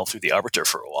the channel through the arbiter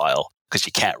for a while because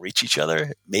you can't reach each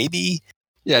other, maybe?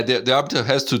 Yeah, the arbiter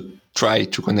has to try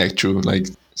to connect you, like,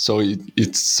 so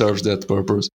it serves that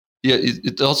purpose. Yeah,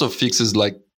 it also fixes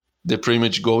like the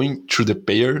preimage going through the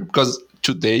payer, because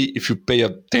today if you pay a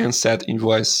 10 set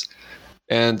invoice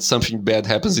and something bad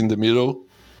happens in the middle,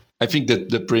 I think that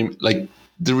the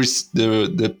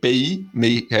payee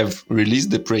may have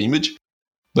released the preimage,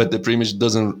 but the preimage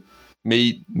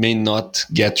may not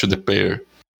get to the payer.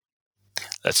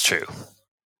 That's true.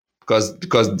 Because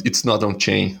it's not on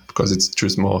chain, because it's too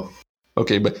small.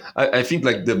 Okay, but I think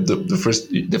like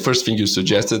the first thing you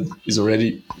suggested is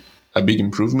already a big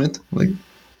improvement, like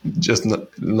just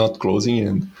not closing.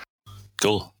 And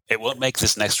cool. It won't make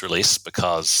this next release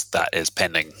because that is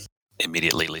pending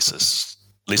immediately. Lisa's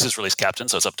release captain,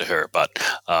 so it's up to her. But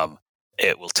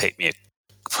it will take me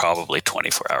probably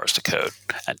 24 hours to code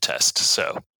and test.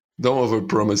 So don't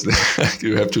overpromise that.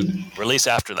 You have to release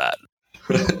after that.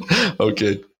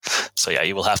 Okay. So yeah,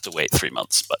 you will have to wait 3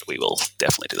 months, but we will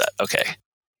definitely do that. Okay.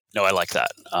 No, I like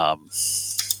that.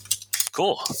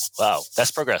 Cool. Wow, that's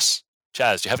progress.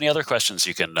 Chaz, do you have any other questions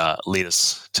you can lead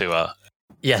us to?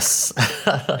 Yes.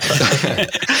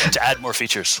 To add more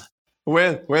features.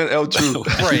 When L2?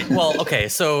 Right. Well, okay.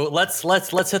 So let's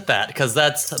hit that, because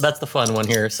that's the fun one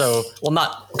here. So, well,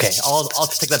 not okay. I'll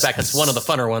take that back. That's one of the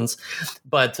funner ones.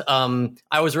 But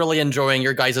I was really enjoying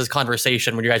your guys'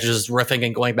 conversation when you guys are just riffing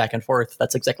and going back and forth.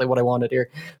 That's exactly what I wanted here.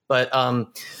 But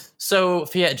so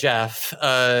Fiat Jeff,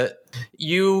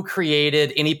 you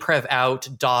created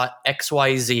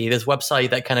anyprevout.xyz, this website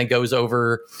that kind of goes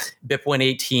over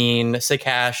BIP118,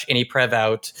 SIGHASH,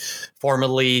 anyprevout,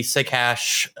 formerly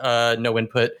SIGHASH, no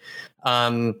input,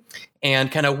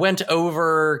 and kind of went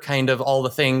over kind of all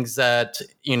the things that,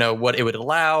 you know, what it would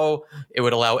allow. It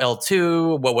would allow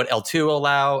L2, what would L2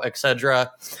 allow,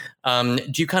 etc.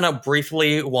 Do you kind of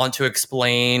briefly want to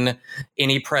explain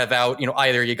anyprevout? You know,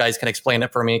 either you guys can explain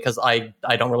it for me, because I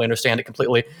don't really understand it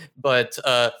completely. But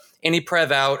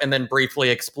anyprevout, and then briefly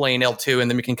explain L2,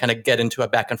 and then we can kind of get into a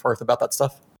back and forth about that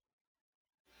stuff.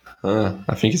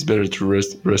 I think it's better to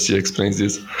Rusty explains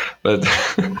this, but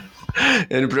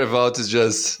anyprevout is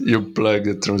just you plug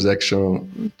the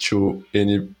transaction to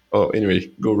any. Oh, anyway,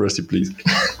 go Rusty, please.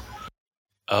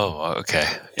 Oh, okay.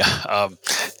 Yeah.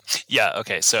 Yeah.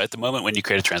 Okay. So at the moment, when you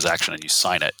create a transaction and you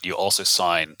sign it, you also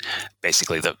sign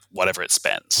basically whatever it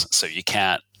spends. So you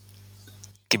can't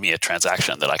give me a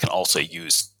transaction that I can also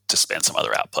use to spend some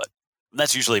other output. And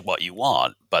that's usually what you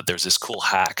want. But there's this cool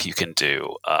hack you can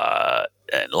do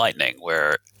in Lightning,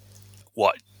 where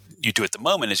what you do at the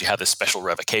moment is you have this special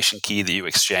revocation key that you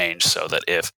exchange, so that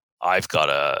if I've got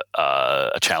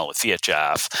a channel with Fiat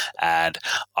Jeff and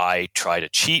I try to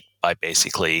cheat by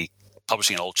basically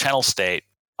publishing an old channel state,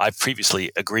 I've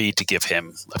previously agreed to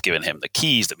I've given him the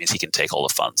keys. That means he can take all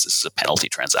the funds. This is a penalty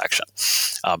transaction.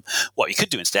 What you could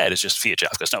do instead is just Fiat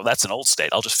Jeff goes, no, that's an old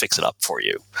state. I'll just fix it up for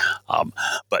you.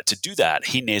 But to do that,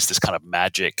 he needs this kind of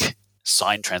magic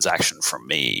signed transaction from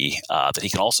me that he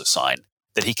can also sign,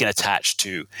 that he can attach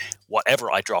to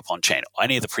whatever I drop on chain,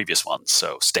 any of the previous ones.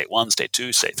 So state 1, state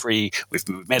 2, state 3, we've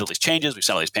made all these changes, we've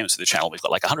sent all these payments through the channel, we've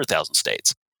got like 100,000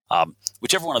 states.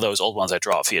 Whichever one of those old ones I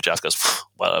drop, Fiat Jeff goes,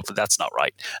 well, that's not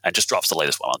right, and just drops the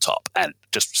latest one on top and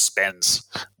just spends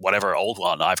whatever old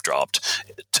one I've dropped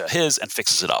to his and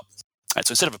fixes it up. And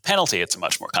so instead of a penalty, it's a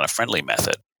much more kind of friendly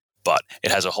method, but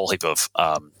it has a whole heap of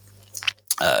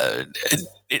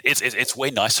it's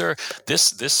way nicer.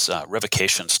 This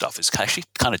revocation stuff is actually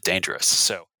kind of dangerous.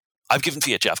 So I've given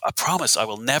Fiat Jeff, I promise I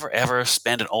will never ever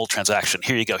spend an old transaction.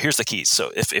 Here you go. Here's the keys.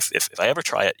 So if I ever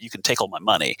try it, you can take all my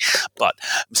money. But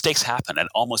mistakes happen, and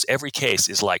almost every case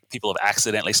is like people have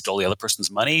accidentally stole the other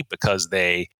person's money because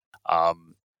they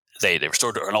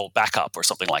restored an old backup or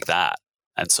something like that.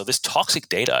 And so this toxic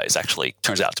data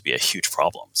turns out to be a huge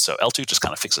problem. So L2 just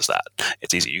kind of fixes that.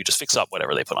 It's easy. You just fix up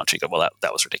whatever they put on Chico. Well,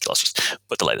 that was ridiculous. Just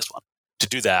put the latest one. To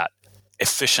do that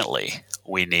efficiently,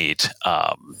 we need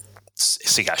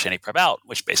SIGHASH anyprevout,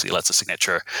 which basically lets a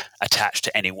signature attach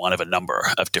to any one of a number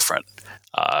of different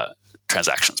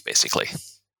transactions, basically.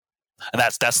 And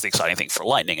that's the exciting thing for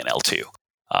Lightning and L2.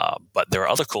 But there are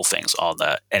other cool things on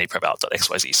the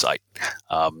anyprevout.xyz site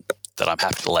that I'm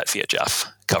happy to let Fiat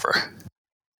Jeff cover.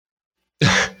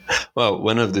 Well,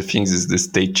 one of the things is the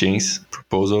state chains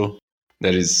proposal.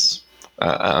 That is,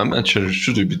 I'm not sure,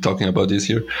 should we be talking about this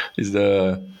here? Is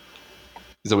a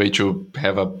way to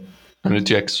have an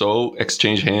UTXO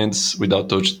exchange hands without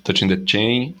touching the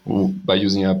chain by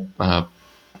using a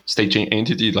state chain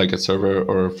entity like a server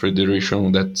or a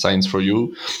federation that signs for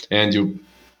you, and you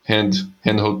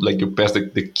handhold, like you pass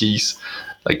the keys,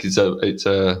 like it's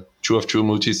a 2 of 2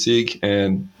 multi-sig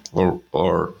and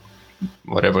or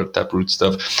whatever taproot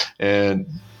stuff, and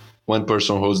one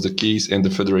person holds the keys and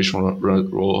the federation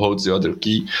holds the other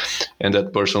key, and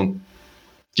that person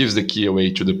gives the key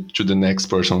away to the next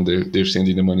person they're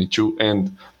sending the money to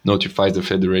and notifies the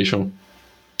federation,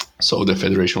 so the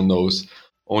federation knows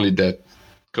only that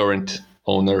current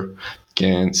owner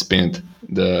can spend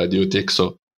the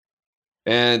UTXO.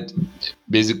 And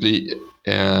basically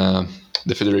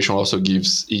the federation also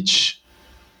gives each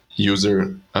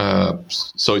user,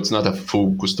 so it's not a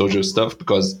full custodial stuff,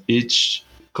 because each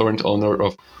current owner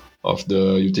of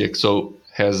the UTXO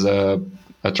has a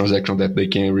transaction that they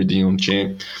can redeem on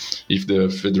chain if the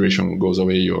federation goes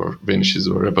away or vanishes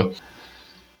or whatever.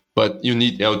 But you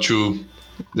need L2,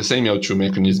 the same L2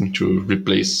 mechanism to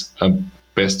replace a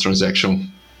past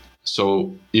transaction.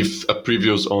 So if a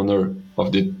previous owner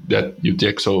of that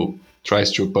UTXO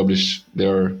tries to publish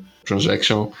their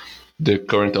transaction, the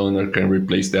current owner can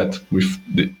replace that with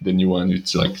the new one.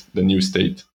 It's like the new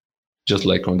state, just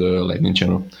like on the Lightning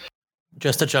channel.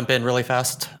 Just to jump in really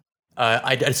fast,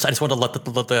 I just want to let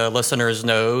the listeners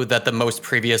know that the most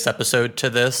previous episode to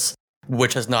this,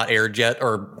 which has not aired yet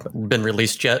or been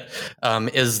released yet,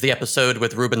 is the episode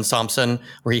with Ruben Thompson,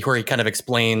 where he kind of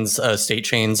explains state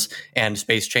chains and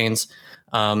space chains.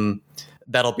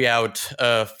 That'll be out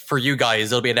for you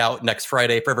guys. It'll be out next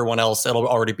Friday. For everyone else, it'll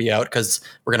already be out because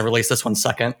we're going to release this one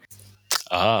second.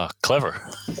 Ah, clever.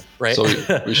 Right. So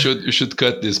we should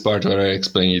cut this part where I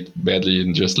explain it badly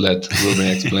and just let Ruben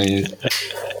explain it.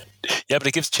 Yeah, but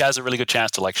it gives Chaz a really good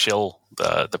chance to shill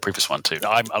the previous one too. No,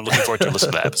 I'm looking forward to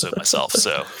listening to that episode myself.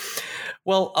 So.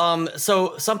 Well,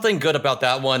 so something good about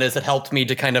that one is it helped me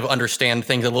to kind of understand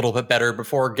things a little bit better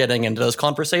before getting into this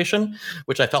conversation,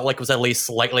 which I felt like was at least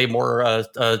slightly more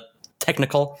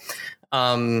technical.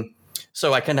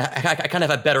 So I kind of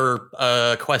have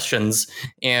better questions,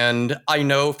 and I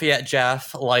know Fiat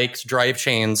Jeff likes drive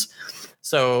chains.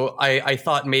 So I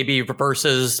thought maybe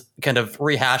versus kind of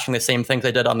rehashing the same things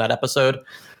I did on that episode,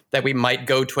 that we might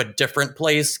go to a different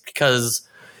place, because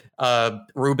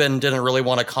Ruben didn't really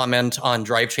want to comment on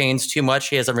drive chains too much.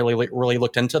 He hasn't really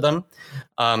looked into them.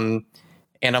 And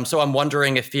I'm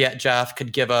wondering if Fiat Jeff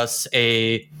could give us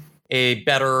a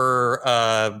better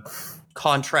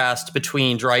contrast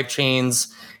between drive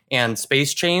chains and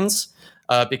space chains.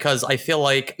 Because I feel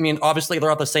like, obviously they're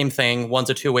not the same thing. One's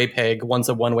a two-way peg, one's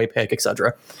a one-way peg,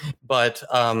 etc. But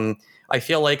I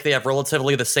feel like they have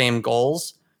relatively the same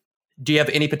goals. Do you have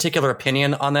any particular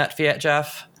opinion on that, Fiat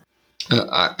Jeff?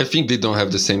 I think they don't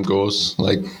have the same goals.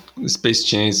 Like space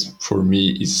chains, for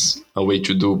me, is a way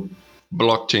to do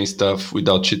blockchain stuff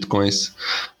without shitcoins.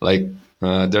 Like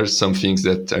there's some things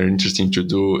that are interesting to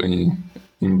do in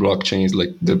blockchains,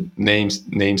 like the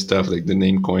name stuff, like the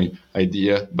name coin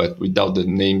idea, but without the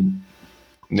name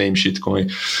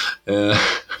shitcoin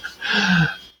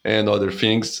and other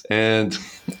things. And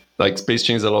like space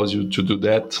chains allows you to do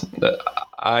that.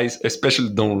 I especially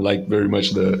don't like very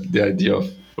much the idea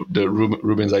of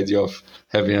Ruben's idea of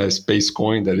having a space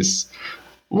coin that is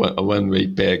a one-way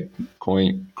peg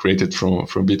coin created from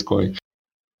Bitcoin.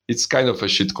 It's kind of a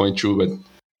shitcoin too, but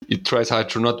it tries hard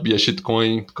to not be a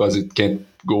shitcoin because it can't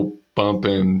go pump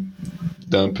and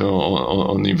dump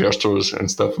on investors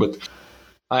and stuff. But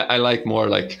I like more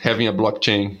like having a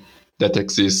blockchain that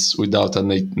exists without a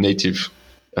native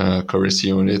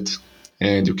currency on it,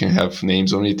 and you can have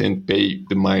names on it and pay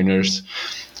the miners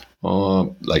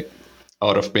like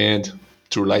out of band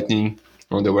through Lightning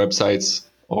on the websites,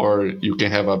 or you can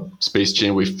have a space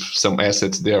chain with some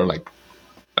assets there, like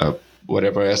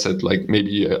whatever asset, like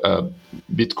maybe a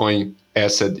Bitcoin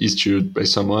asset issued by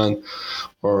someone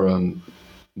or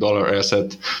dollar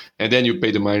asset, and then you pay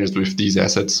the miners with these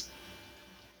assets,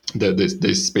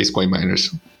 the space coin miners.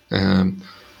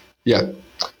 Yeah,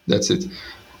 that's it.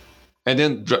 And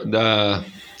then the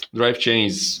drive chain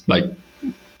is like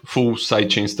full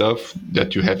sidechain stuff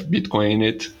that you have Bitcoin in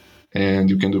it, and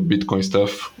you can do Bitcoin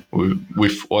stuff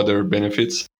with other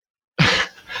benefits.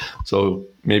 So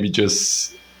maybe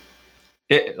just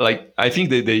I think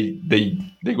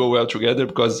they go well together,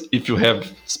 because if you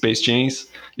have space chains,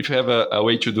 if you have a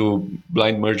way to do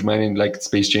blind merge mining like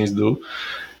space chains do,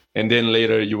 and then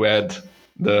later you add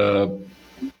the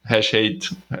hash 8,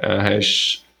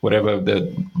 hash whatever,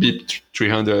 the BIP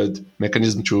 300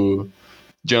 mechanism to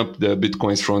jump the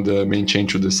Bitcoins from the main chain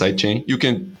to the side chain, you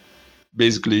can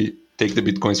basically take the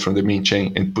Bitcoins from the main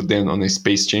chain and put them on a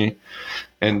space chain.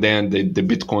 And then the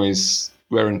Bitcoins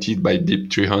guaranteed by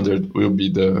BIP 300 will be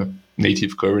the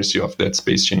native currency of that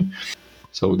space chain.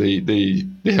 So they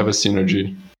have a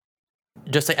synergy.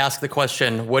 Just to ask the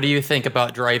question, what do you think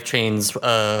about drive chains,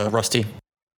 Rusty?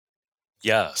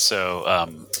 Yeah, so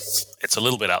it's a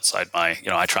little bit outside my,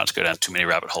 I try not to go down too many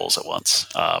rabbit holes at once.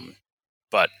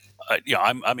 But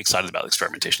I'm excited about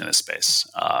experimentation in this space,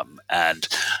 and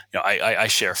I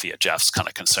share Fiat Jeff's kind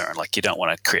of concern. Like, you don't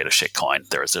want to create a shitcoin.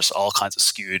 There's all kinds of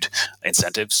skewed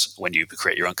incentives when you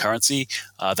create your own currency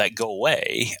that go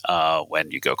away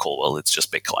when you go, cool, well, it's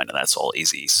just Bitcoin and that's all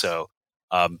easy. So,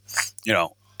 and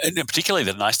particularly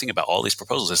the nice thing about all these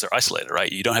proposals is they're isolated,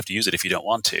 right? You don't have to use it if you don't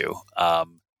want to.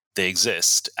 They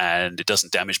exist, and it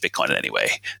doesn't damage Bitcoin in any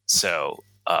way. So.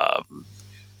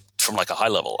 From like a high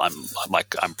level,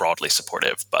 I'm broadly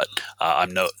supportive, but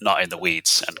I'm not in the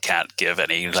weeds and can't give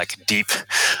any like deep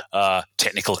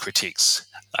technical critiques,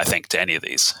 I think, to any of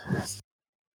these.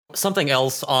 Something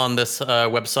else on this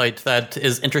website that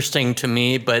is interesting to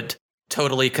me, but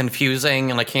totally confusing,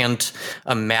 and I can't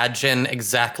imagine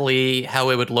exactly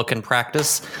how it would look in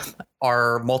practice,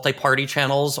 are multi-party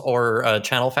channels or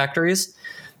channel factories.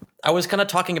 I was kind of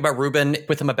talking about Ruben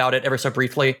with him about it ever so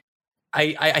briefly.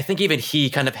 I think even he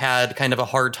kind of had kind of a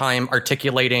hard time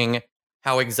articulating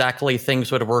how exactly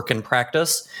things would work in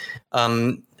practice.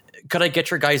 Could I get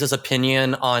your guys'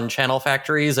 opinion on channel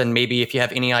factories, and maybe if you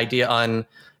have any idea on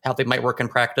how they might work in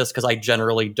practice? Because I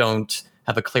generally don't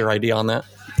have a clear idea on that.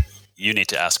 You need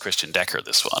to ask Christian Decker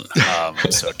this one.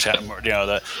 So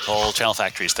the whole channel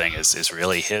factories thing is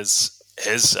really his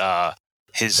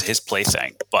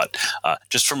plaything. But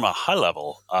just from a high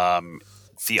level.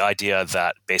 The idea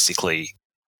that basically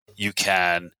you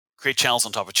can create channels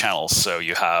on top of channels. So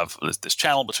you have this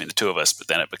channel between the two of us, but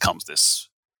then it becomes this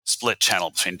split channel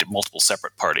between multiple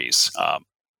separate parties.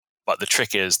 But the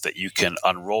trick is that you can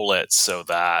unroll it so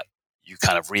that you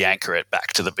kind of re-anchor it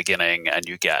back to the beginning, and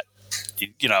you get,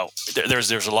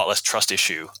 there's a lot less trust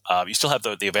issue. You still have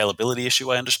the availability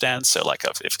issue, I understand. So like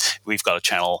if we've got a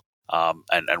channel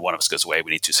and one of us goes away,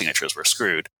 we need two signatures, we're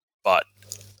screwed. But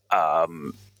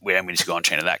we need to go on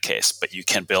chain in that case, but you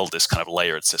can build this kind of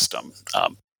layered system.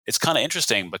 It's kind of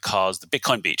interesting because the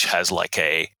Bitcoin Beach has like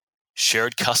a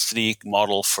shared custody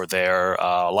model for their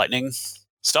Lightning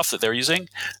stuff that they're using.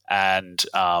 And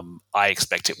I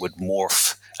expect it would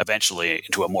morph eventually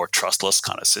into a more trustless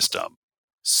kind of system,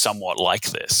 somewhat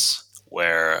like this,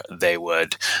 where they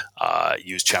would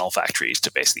use channel factories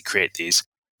to basically create these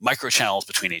micro channels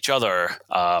between each other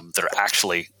that are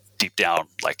actually deep down,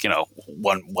 like,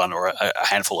 one or a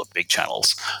handful of big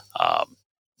channels.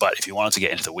 But if you wanted to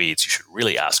get into the weeds, you should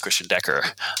really ask Christian Decker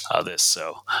this.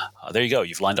 So there you go.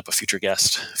 You've lined up a future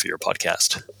guest for your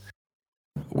podcast.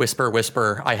 Whisper,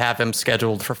 whisper. I have him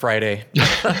scheduled for Friday.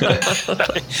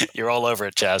 You're all over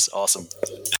it, Chaz. Awesome.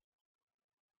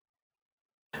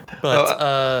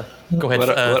 But go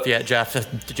ahead. Yeah, Jeff,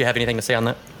 did you have anything to say on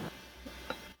that?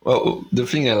 Well, the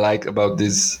thing I like about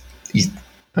this is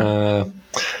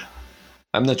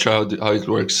I'm not sure how it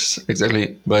works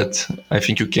exactly, but I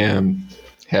think you can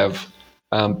have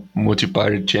a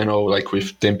multi-party channel like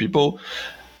with 10 people,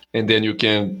 and then you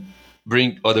can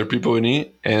bring other people in,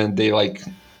 and they like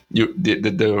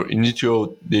the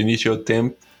initial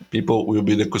 10 people will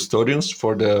be the custodians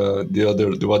for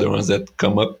the other ones that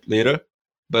come up later.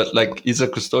 But like, it's a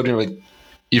custodian. Like,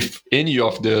 if any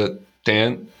of the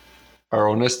 10 are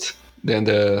honest, then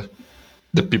the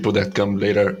people that come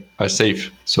later are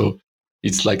safe. So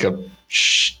it's like a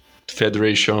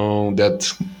federation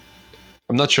that,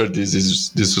 I'm not sure this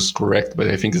is correct, but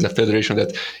I think it's a federation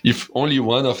that if only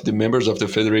one of the members of the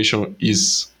federation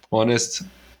is honest,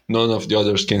 none of the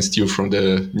others can steal from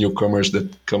the newcomers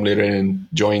that come later and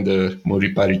join the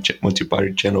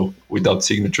multi-party channel without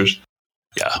signatures.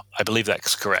 Yeah, I believe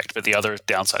that's correct. But the other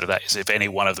downside of that is if any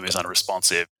one of them is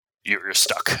unresponsive, you're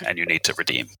stuck and you need to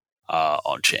redeem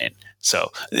on chain.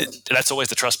 So that's always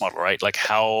the trust model, right? Like,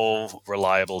 how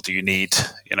reliable do you need?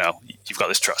 You've got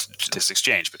this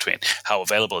exchange between how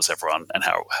available is everyone and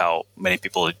how many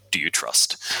people do you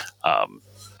trust.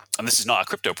 And this is not a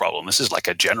crypto problem. This is like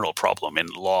a general problem in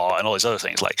law and all these other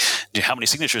things. Like, how many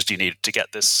signatures do you need to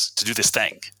get this, to do this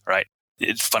thing, right?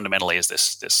 It fundamentally is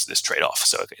this trade-off.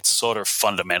 So it's sort of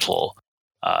fundamental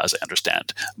as I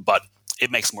understand. But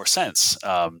it makes more sense.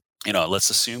 Let's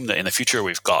assume that in the future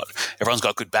everyone's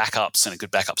got good backups and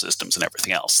good backup systems and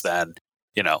everything else. Then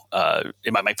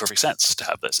it might make perfect sense to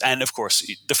have this. And of course,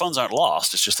 the funds aren't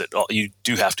lost. It's just that you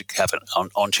do have to have an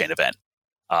on-chain event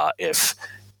if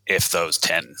those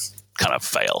 10 kind of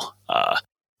fail.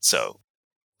 So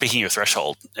picking your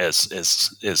threshold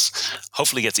is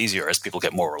hopefully gets easier as people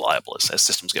get more reliable, as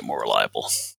systems get more reliable.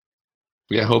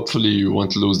 Yeah, hopefully you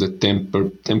won't lose the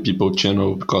 10 people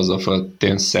channel because of a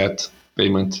 10 set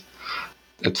payment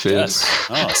that failed. Yes.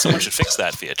 Oh, someone should fix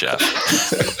that for you, Jeff.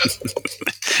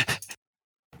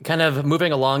 Kind of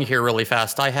moving along here really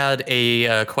fast, I had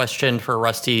a question for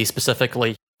Rusty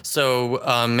specifically. So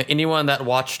anyone that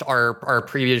watched our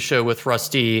previous show with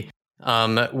Rusty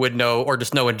would know, or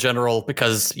just know in general,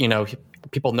 because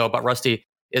people know about Rusty,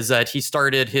 is that he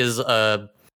started his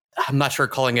I'm not sure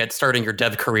calling it starting your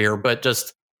dev career, but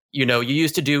just you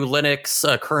used to do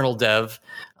Linux kernel dev,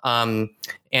 and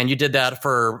you did that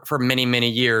for many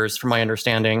years, from my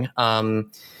understanding.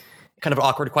 Kind of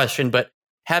awkward question, but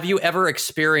have you ever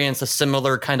experienced a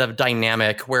similar kind of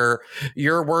dynamic where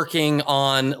you're working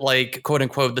on, like, quote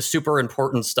unquote, the super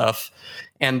important stuff,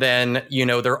 and then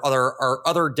there are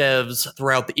other devs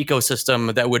throughout the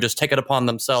ecosystem that would just take it upon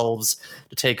themselves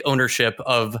to take ownership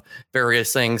of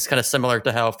various things, kind of similar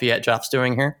to how Fiat Jeff's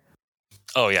doing here?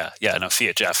 Oh yeah. No,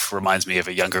 Fiat Jeff reminds me of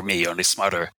a younger me, only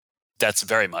smarter. That's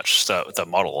very much the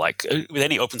model. Like with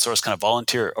any open source kind of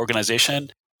volunteer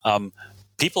organization,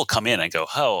 people come in and go,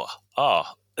 oh,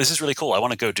 this is really cool. I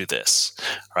want to go do this,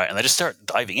 right? And they just start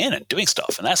diving in and doing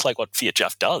stuff. And that's like what Fiat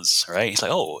Jeff does, right? He's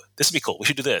like, oh, this would be cool. We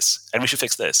should do this, and we should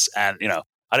fix this. And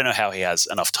I don't know how he has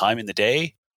enough time in the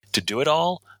day to do it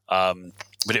all,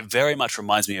 but it very much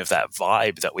reminds me of that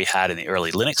vibe that we had in the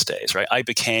early Linux days, right? I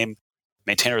became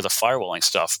maintainer of the firewalling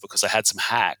stuff because I had some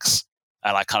hacks,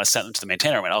 and I kind of sent them to the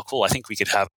maintainer and went, oh, cool, I think we could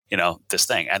have this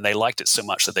thing. And they liked it so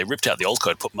much that they ripped out the old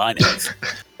code, put mine in.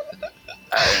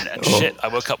 And shit, I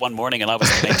woke up one morning and I was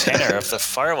the maintainer of the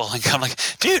firewalling. I'm like,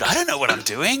 dude, I don't know what I'm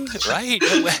doing, right?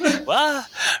 What?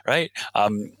 Right?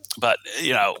 But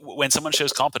when someone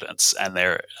shows competence and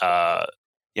they're and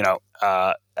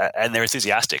they're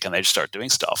enthusiastic and they just start doing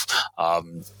stuff,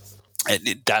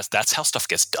 that's how stuff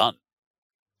gets done.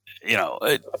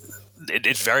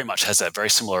 It very much has that very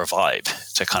similar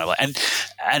vibe to kind of like,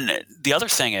 and the other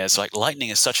thing is, like, Lightning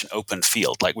is such an open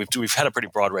field. Like we've had a pretty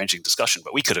broad ranging discussion,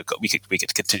 but we could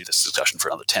continue this discussion for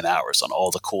another 10 hours on all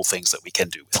the cool things that we can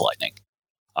do with Lightning.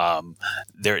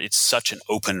 It's such an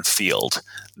open field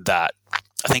that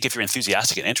I think if you're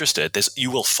enthusiastic and interested, you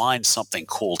will find something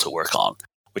cool to work on,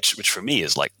 which for me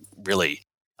is like really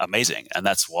amazing. And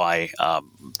that's why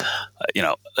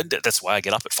that's why I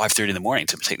get up at 5:30 in the morning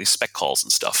to take these spec calls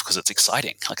and stuff, because it's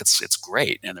exciting. Like it's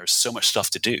great, and there's so much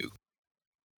stuff to do.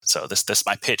 So this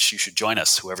my pitch. You should join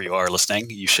us, whoever you are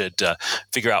listening. You should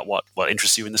figure out what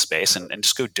interests you in the space and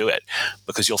just go do it,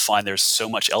 because you'll find there's so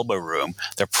much elbow room.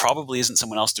 There probably isn't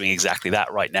someone else doing exactly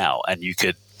that right now, and you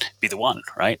could be the one,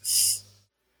 right?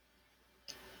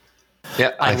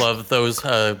 Yeah, I love those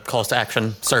calls to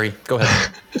action. Sorry, go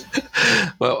ahead.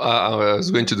 Well, I was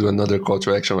going to do another call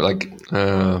to action. Like,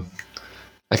 I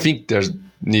think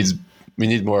we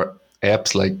need more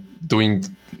apps like doing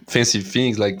fancy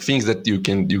things, like things that you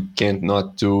can't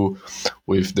not do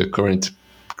with the current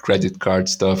credit card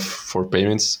stuff for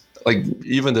payments. Like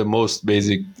even the most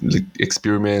basic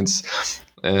experiments.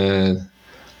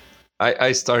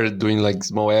 I started doing like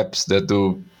small apps that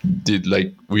did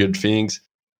like weird things.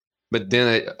 But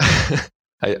then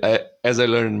I as I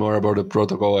learned more about the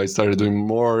protocol, I started doing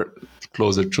more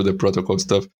closer to the protocol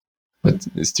stuff. But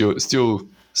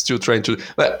still trying to.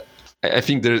 But I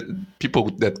think there people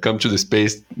that come to the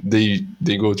space, they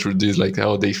go through this, like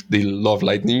how they love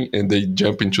Lightning and they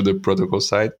jump into the protocol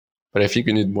side. But I think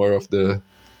we need more of the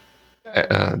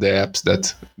apps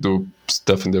that do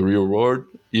stuff in the real world,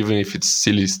 even if it's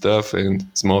silly stuff and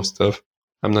small stuff.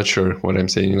 I'm not sure what I'm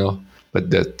saying now, but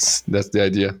that's the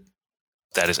idea.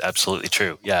 That is absolutely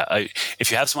true. Yeah.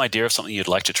 If you have some idea of something you'd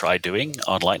like to try doing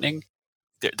on Lightning,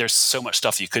 there's so much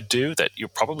stuff you could do that you're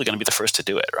probably going to be the first to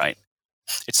do it, right?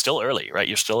 It's still early, right?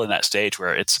 You're still in that stage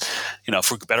where it's,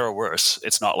 for better or worse,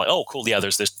 it's not like, oh, cool, yeah,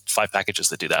 there's 5 packages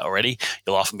that do that already.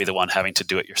 You'll often be the one having to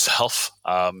do it yourself.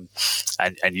 And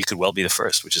you could well be the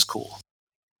first, which is cool.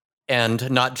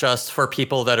 And not just for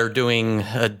people that are doing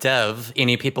dev,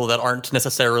 any people that aren't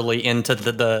necessarily into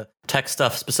the tech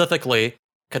stuff specifically.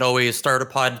 could always start a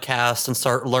podcast and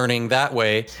start learning that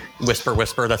way. Whisper,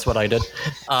 whisper. That's what I did.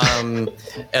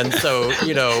 And so,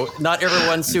 not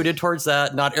everyone's suited towards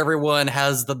that. Not everyone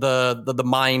has the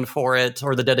mind for it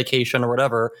or the dedication or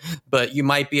whatever, but you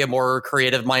might be a more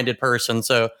creative minded person.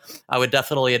 So I would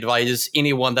definitely advise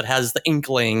anyone that has the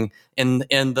inkling in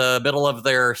the middle of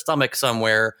their stomach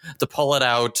somewhere to pull it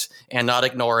out and not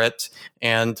ignore it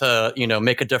and to,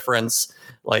 make a difference.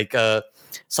 Like,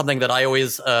 something that I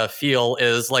always feel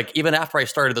is like, even after I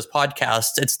started this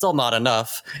podcast, it's still not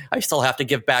enough. I still have to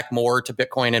give back more to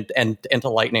Bitcoin and to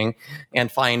Lightning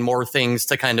and find more things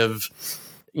to kind of,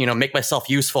 make myself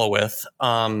useful with.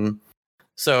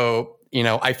 So,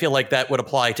 I feel like that would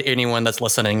apply to anyone that's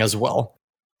listening as well.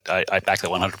 I back that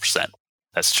 100%.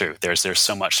 That's true. There's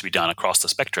so much to be done across the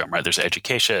spectrum, right? There's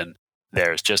education.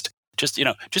 There's just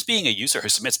being a user who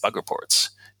submits bug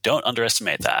reports. Don't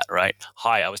underestimate that, right?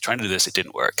 Hi, I was trying to do this, it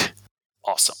didn't work.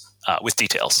 Awesome. With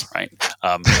details, right?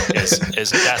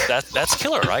 That's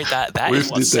killer, right? That with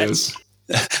is what details.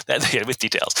 With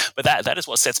details. But that is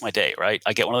what sets my day, right?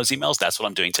 I get one of those emails, that's what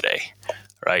I'm doing today,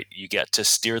 right? You get to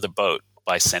steer the boat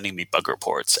by sending me bug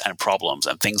reports and problems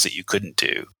and things that you couldn't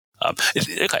do.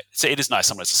 Okay, so it is nice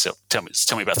someone to tell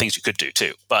me about things you could do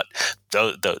too, but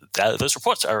those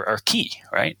reports are key,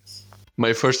 right?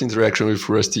 My first interaction with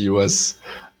Rusty was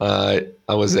I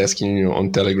was asking you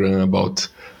on Telegram about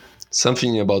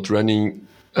something about running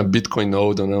a Bitcoin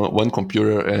node on one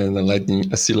computer and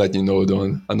a C-Lightning node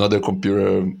on another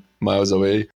computer miles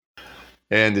away,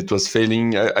 and it was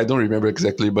failing. I don't remember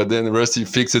exactly, but then Rusty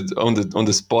fixed it on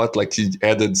the spot. Like, he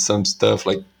added some stuff,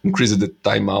 like increased the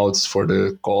timeouts for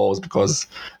the calls because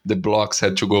the blocks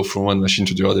had to go from one machine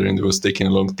to the other, and it was taking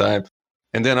a long time.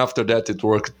 And then after that, it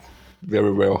worked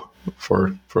very well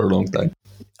for a long time.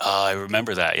 I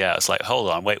remember that. Yeah, it's like, hold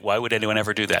on, wait, why would anyone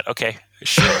ever do that? Okay,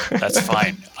 sure, that's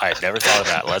fine. I had never thought of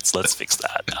that. Let's fix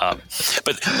that.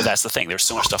 But that's the thing. There's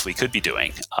so much stuff we could be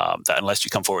doing that unless you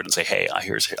come forward and say, hey, I'm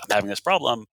having this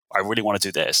problem. I really want to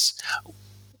do this.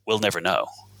 We'll never know.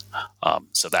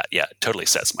 So that, totally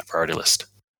sets my priority list.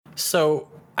 So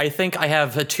I think I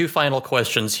have two final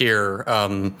questions here,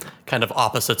 kind of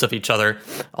opposites of each other.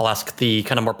 I'll ask the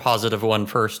kind of more positive one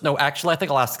first. No, actually, I think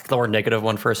I'll ask the more negative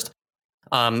one first.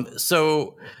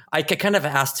 So I kind of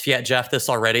asked Fiat Jeff this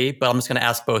already, but I'm just going to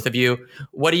ask both of you.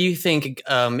 What do you think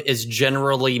is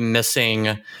generally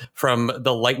missing from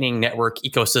the Lightning Network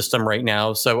ecosystem right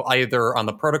now? So either on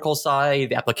the protocol side,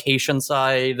 the application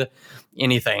side,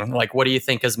 anything. Like, what do you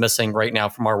think is missing right now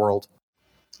from our world?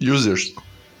 Users.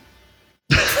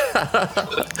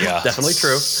 Yeah, definitely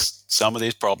true. Some of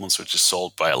these problems are just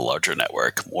solved by a larger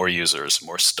network, more users,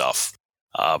 more stuff.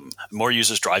 More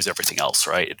users drives everything else,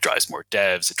 right? It drives more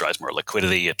devs, it drives more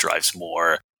liquidity, it drives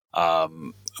more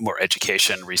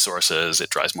education resources, it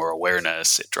drives more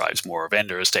awareness, it drives more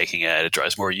vendors taking it, it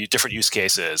drives more different use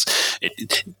cases.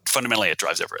 Fundamentally, it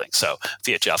drives everything. So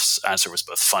Fiat Jeff's answer was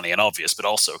both funny and obvious, but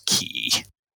also key.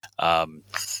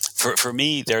 For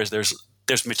me,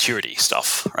 there's maturity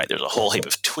stuff, right? There's a whole heap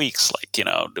of tweaks, like,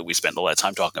 that we spend a lot of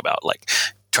time talking about, like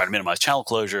trying to minimize channel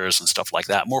closures and stuff like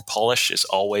that. More polish is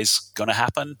always going to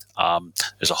happen.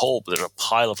 There's a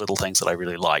pile of little things that I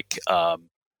really like.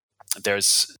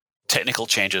 There's technical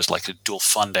changes like the dual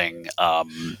funding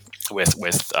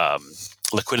with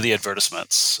liquidity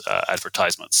advertisements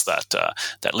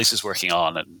that Lisa's working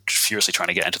on and furiously trying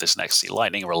to get into this next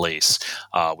C-Lightning release,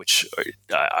 which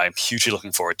I'm hugely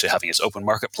looking forward to having its open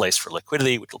marketplace for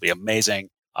liquidity, which will be amazing.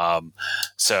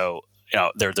 So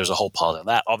there's a whole pile of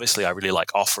that. Obviously, I really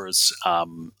like offers.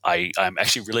 I'm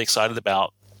actually really excited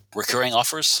about recurring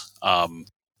offers.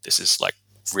 This is like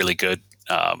really good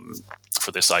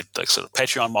for this like sort of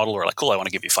Patreon model, or like, cool, I want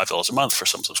to give you $5 a month for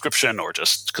some subscription, or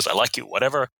just because I like you,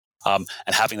 whatever. And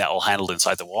having that all handled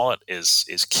inside the wallet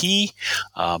is key,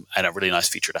 and a really nice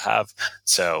feature to have.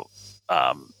 So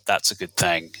that's a good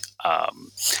thing.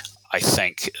 I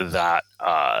think that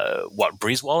what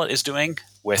Breeze Wallet is doing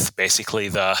with basically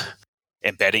the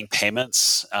embedding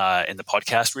payments in the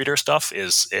podcast reader stuff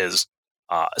is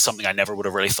something I never would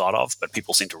have really thought of, but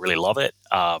people seem to really love it.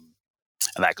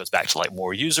 And that goes back to like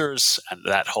more users, and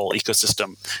that whole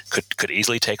ecosystem could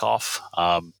easily take off.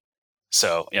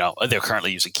 So, they're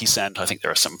currently using KeySend. I think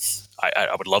there are some,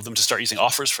 I would love them to start using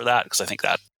offers for that, because I think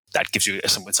that gives you in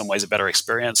some ways a better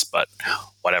experience, but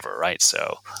whatever, right?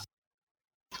 So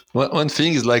one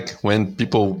thing is, like, when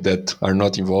people that are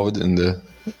not involved in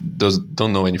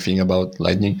don't know anything about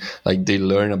Lightning, like, they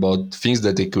learn about things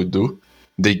that they could do,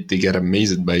 they get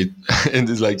amazed by it. And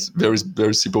it's like very,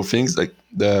 very simple things, like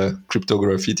the Crypto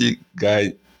Graffiti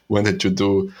guy wanted to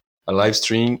do a live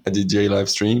stream, a DJ live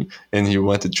stream, and he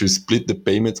wanted to split the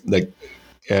payment, like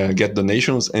get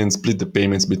donations and split the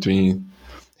payments between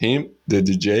him, the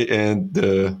DJ, and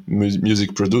the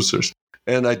music producers.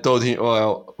 And I told him,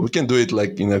 well, we can do it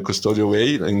like in a custodial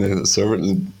way in a server.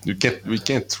 We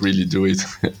can't really do it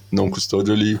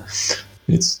non-custodially.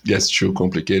 It gets too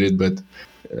complicated, but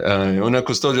on a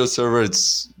custodial server,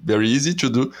 it's very easy to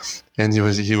do. And he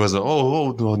was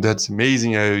oh no, that's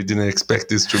amazing. I didn't expect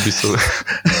this to be so.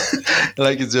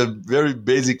 Like, it's a very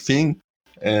basic thing.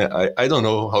 I don't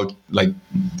know how, like,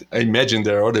 I imagine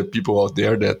there are other people out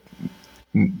there that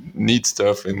need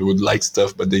stuff and would like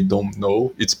stuff, but they don't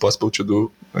know it's possible to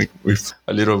do, like, with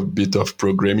a little bit of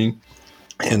programming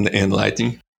and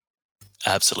lighting.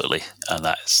 Absolutely, and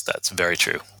that's very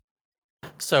true.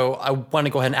 So I want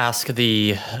to go ahead and ask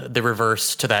the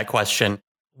reverse to that question.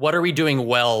 What are we doing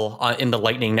well in the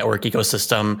Lightning Network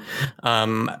ecosystem?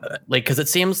 Because it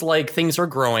seems like things are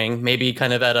growing, maybe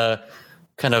kind of at a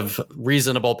kind of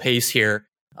reasonable pace here.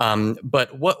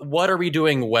 But what are we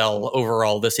doing well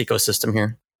overall, this ecosystem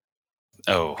here?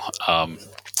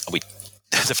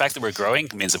 The fact that we're growing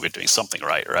means that we're doing something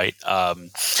right?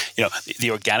 The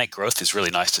organic growth is really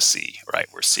nice to see, right?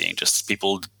 We're seeing just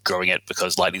people growing it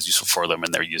because Lightning is useful for them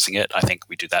and they're using it. I think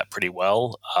we do that pretty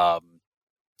well.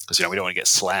 Because we don't want to get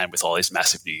slammed with all these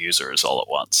massive new users all at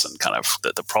once and kind of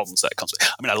the problems that comes with.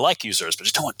 I mean, I like users, but I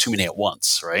just don't want too many at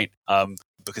once, right?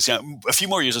 Because a few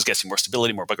more users gets you more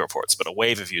stability, more bug reports, but a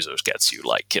wave of users gets you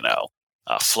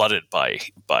flooded by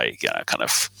kind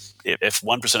of, if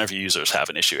 1% of your users have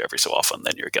an issue every so often,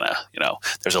 then you're gonna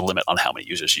there's a limit on how many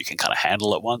users you can kind of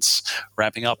handle at once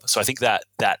ramping up. So I think that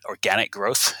organic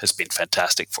growth has been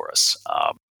fantastic for us.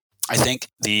 I think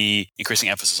the increasing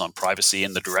emphasis on privacy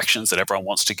and the directions that everyone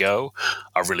wants to go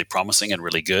are really promising and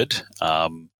really good. I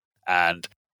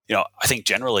think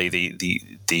generally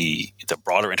the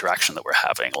broader interaction that we're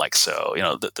having,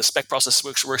 the spec process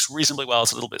works reasonably well.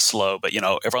 It's a little bit slow, but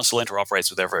everyone still interoperates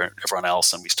with everyone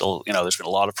else, and we still there's been a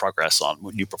lot of progress on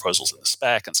new proposals in the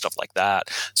spec and stuff like that,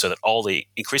 so that all the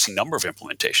increasing number of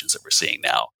implementations that we're seeing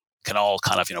now can all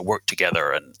kind of work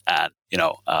together and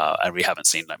we haven't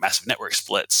seen like massive network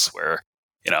splits where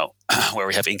where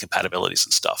we have incompatibilities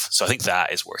and stuff. So I think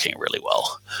that is working really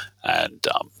well. And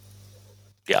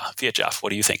Fiat Jeff, what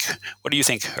do you think? What do you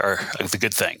think are the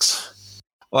good things?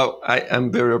 Well, I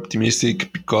am very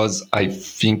optimistic because I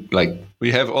think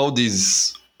we have all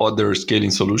these other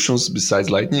scaling solutions besides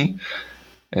Lightning,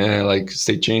 like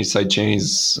state chains, side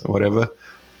chains, whatever,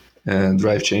 and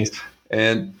drive chains,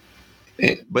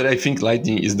 but I think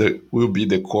Lightning will be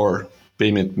the core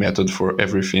payment method for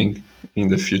everything in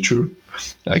the future.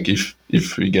 Like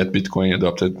if we get Bitcoin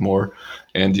adopted more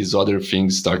and these other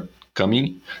things start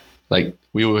coming, like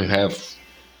we will have,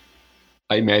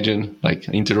 I imagine, like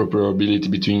interoperability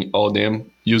between all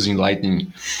them using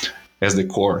Lightning as the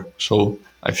core. So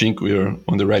I think we're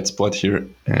on the right spot here,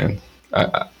 and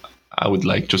I would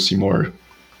like to see more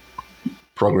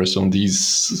progress on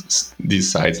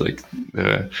these sides, like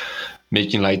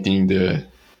making Lightning the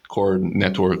core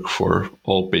network for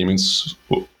all payments,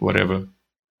 whatever.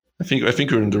 I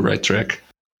think we're on the right track.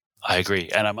 I agree,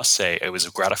 and I must say it was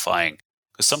gratifying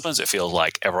because sometimes it feels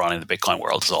like everyone in the Bitcoin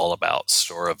world is all about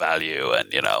store of value,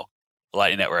 and the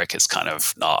Lightning Network is kind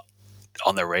of not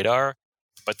on their radar.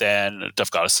 But then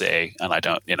I've got to say, and I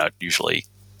don't usually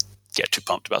get too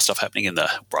pumped about stuff happening in the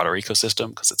broader ecosystem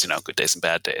because it's good days and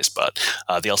bad days. But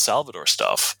the El Salvador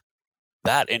stuff,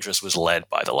 that interest was led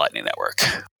by the Lightning Network.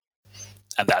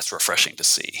 And that's refreshing to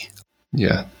see.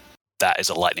 Yeah. That is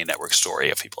a Lightning Network story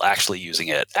of people actually using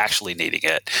it, actually needing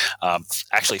it,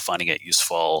 actually finding it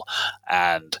useful.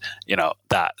 And,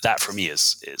 that for me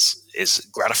is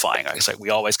gratifying. It's like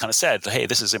we always kind of said, hey,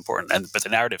 this is important. But the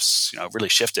narrative's, really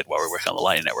shifted while we're working on the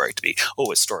Lightning Network to be,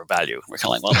 it's store of value. And we're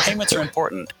kind of like, well, payments are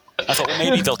important. I thought, well,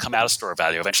 maybe they'll come out of store of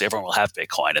value. Eventually everyone will have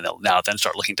Bitcoin and they'll now then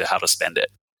start looking to how to spend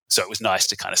it. So it was nice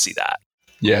to kind of see that.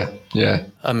 Yeah.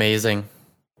 Amazing.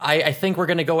 I think we're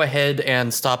going to go ahead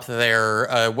and stop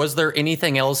there. Was there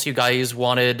anything else you guys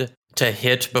wanted to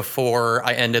hit before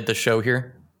I ended the show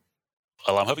here?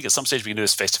 Well, I'm hoping at some stage we can do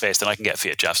this face-to-face, then I can get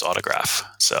Fiat Jeff's autograph.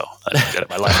 So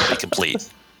my life will be complete.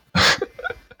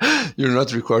 You're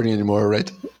not recording anymore,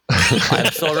 right?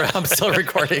 I'm still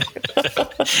recording.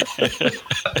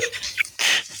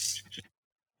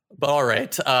 But all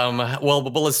right.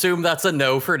 Well, we'll assume that's a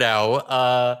no for now.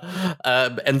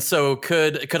 And so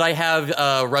could I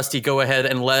have Rusty go ahead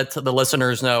and let the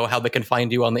listeners know how they can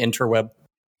find you on the interweb?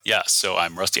 Yeah, so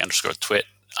I'm Rusty_Twit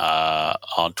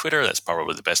on Twitter. That's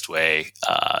probably the best way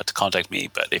to contact me.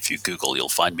 But if you Google, you'll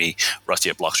find me.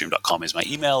 Rusty@blockstream.com is my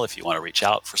email if you want to reach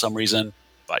out for some reason.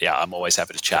 But yeah, I'm always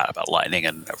happy to chat about Lightning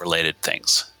and related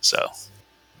things. So.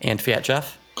 And Fiat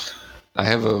Jeff? I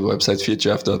have a website,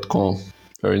 fiatjeff.com.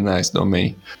 Very nice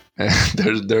domain.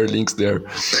 There are links there.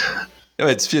 Yeah,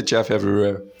 it's FiatJeff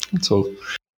everywhere. So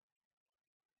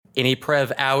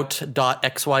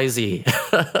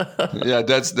anyprevout.xyz. yeah,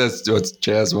 that's what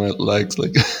Jasmine likes.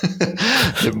 Like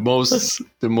the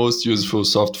most useful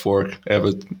soft fork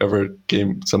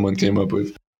someone came up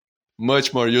with.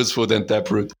 Much more useful than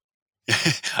Taproot.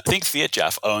 I think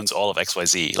FiatJeff owns all of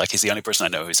XYZ. Like, he's the only person I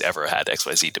know who's ever had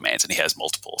XYZ domains, and he has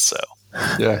multiple. So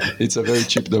yeah, it's a very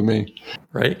cheap domain.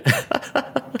 Right.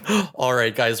 All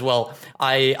right, guys. Well,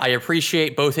 I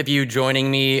appreciate both of you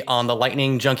joining me on the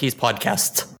Lightning Junkies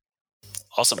podcast.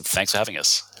 Awesome. Thanks for having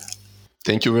us.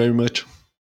 Thank you very much.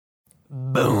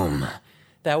 Boom.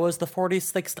 That was the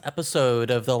 46th episode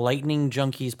of the Lightning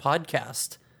Junkies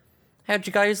podcast. How'd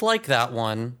you guys like that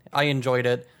one? I enjoyed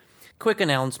it. Quick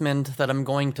announcement that I'm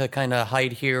going to kind of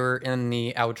hide here in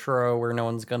the outro where no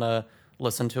one's going to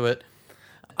listen to it.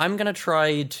 I'm going to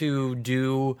try to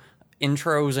do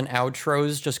intros and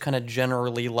outros just kind of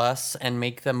generally less and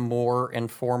make them more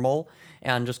informal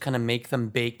and just kind of make them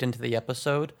baked into the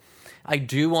episode. I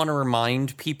do want to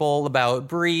remind people about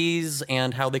Breeze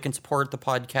and how they can support the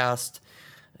podcast.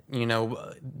 You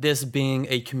know, this being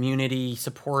a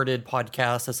community-supported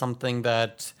podcast is something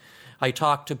that I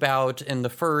talked about in the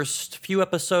first few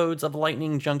episodes of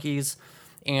Lightning Junkies,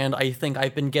 and I think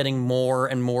I've been getting more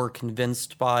and more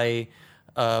convinced by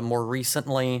more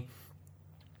recently.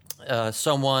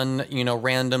 Someone,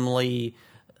 randomly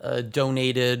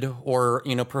donated or,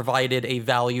 provided a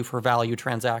value for value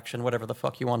transaction, whatever the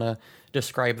fuck you want to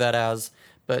describe that as.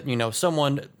 But,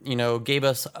 someone, gave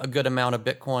us a good amount of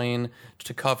Bitcoin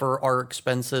to cover our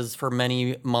expenses for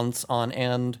many months on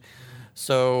end.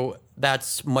 So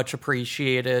that's much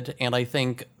appreciated. And I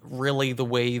think really the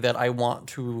way that I want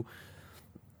to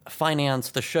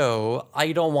finance the show,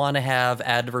 I don't want to have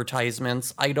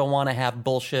advertisements. I don't want to have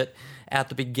bullshit at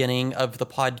the beginning of the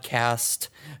podcast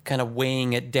kind of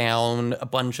weighing it down, a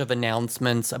bunch of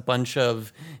announcements, a bunch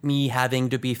of me having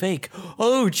to be fake.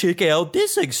 Oh, check out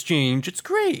this exchange. It's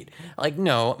great. Like,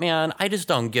 no, man, I just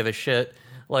don't give a shit.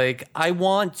 Like, I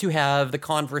want to have the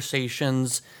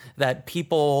conversations that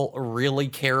people really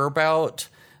care about,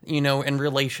 in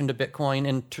relation to Bitcoin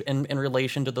and in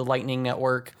relation to the Lightning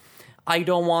Network. I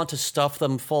don't want to stuff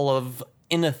them full of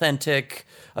inauthentic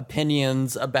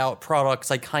opinions about products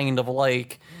I kind of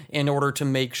like in order to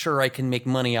make sure I can make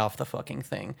money off the fucking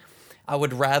thing. I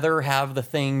would rather have the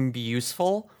thing be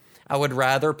useful. I would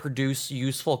rather produce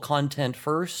useful content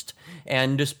first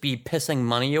and just be pissing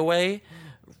money away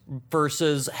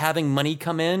versus having money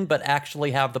come in but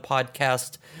actually have the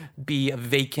podcast be a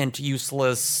vacant,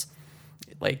 useless,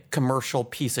 like, commercial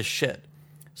piece of shit.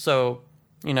 So,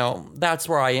 that's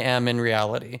where I am in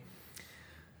reality.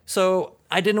 So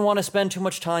I didn't want to spend too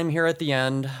much time here at the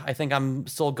end. I think I'm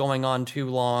still going on too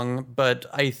long, but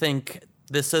I think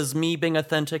this is me being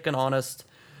authentic and honest.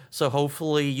 So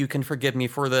hopefully you can forgive me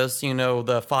for this,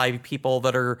 the 5 people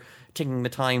that are taking the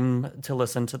time to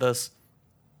listen to this.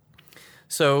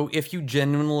 So if you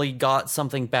genuinely got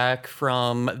something back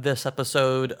from this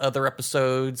episode, other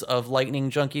episodes of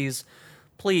Lightning Junkies,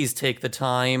 please take the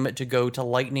time to go to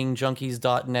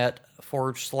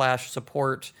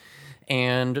lightningjunkies.net/support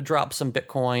and drop some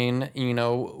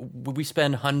Bitcoin. We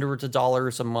spend hundreds of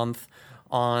dollars a month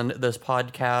on this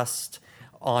podcast,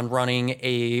 on running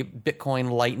a Bitcoin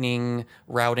Lightning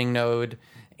routing node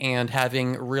and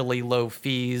having really low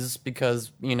fees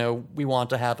because, we want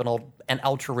to have an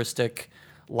altruistic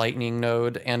Lightning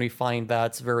node, and we find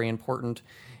that's very important.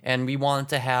 And we want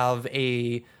to have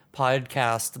a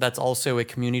podcast that's also a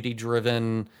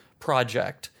community-driven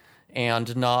project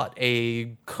and not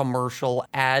a commercial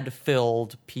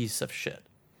ad-filled piece of shit.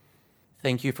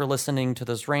 Thank you for listening to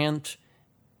this rant,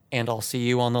 and I'll see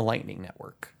you on the Lightning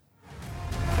Network.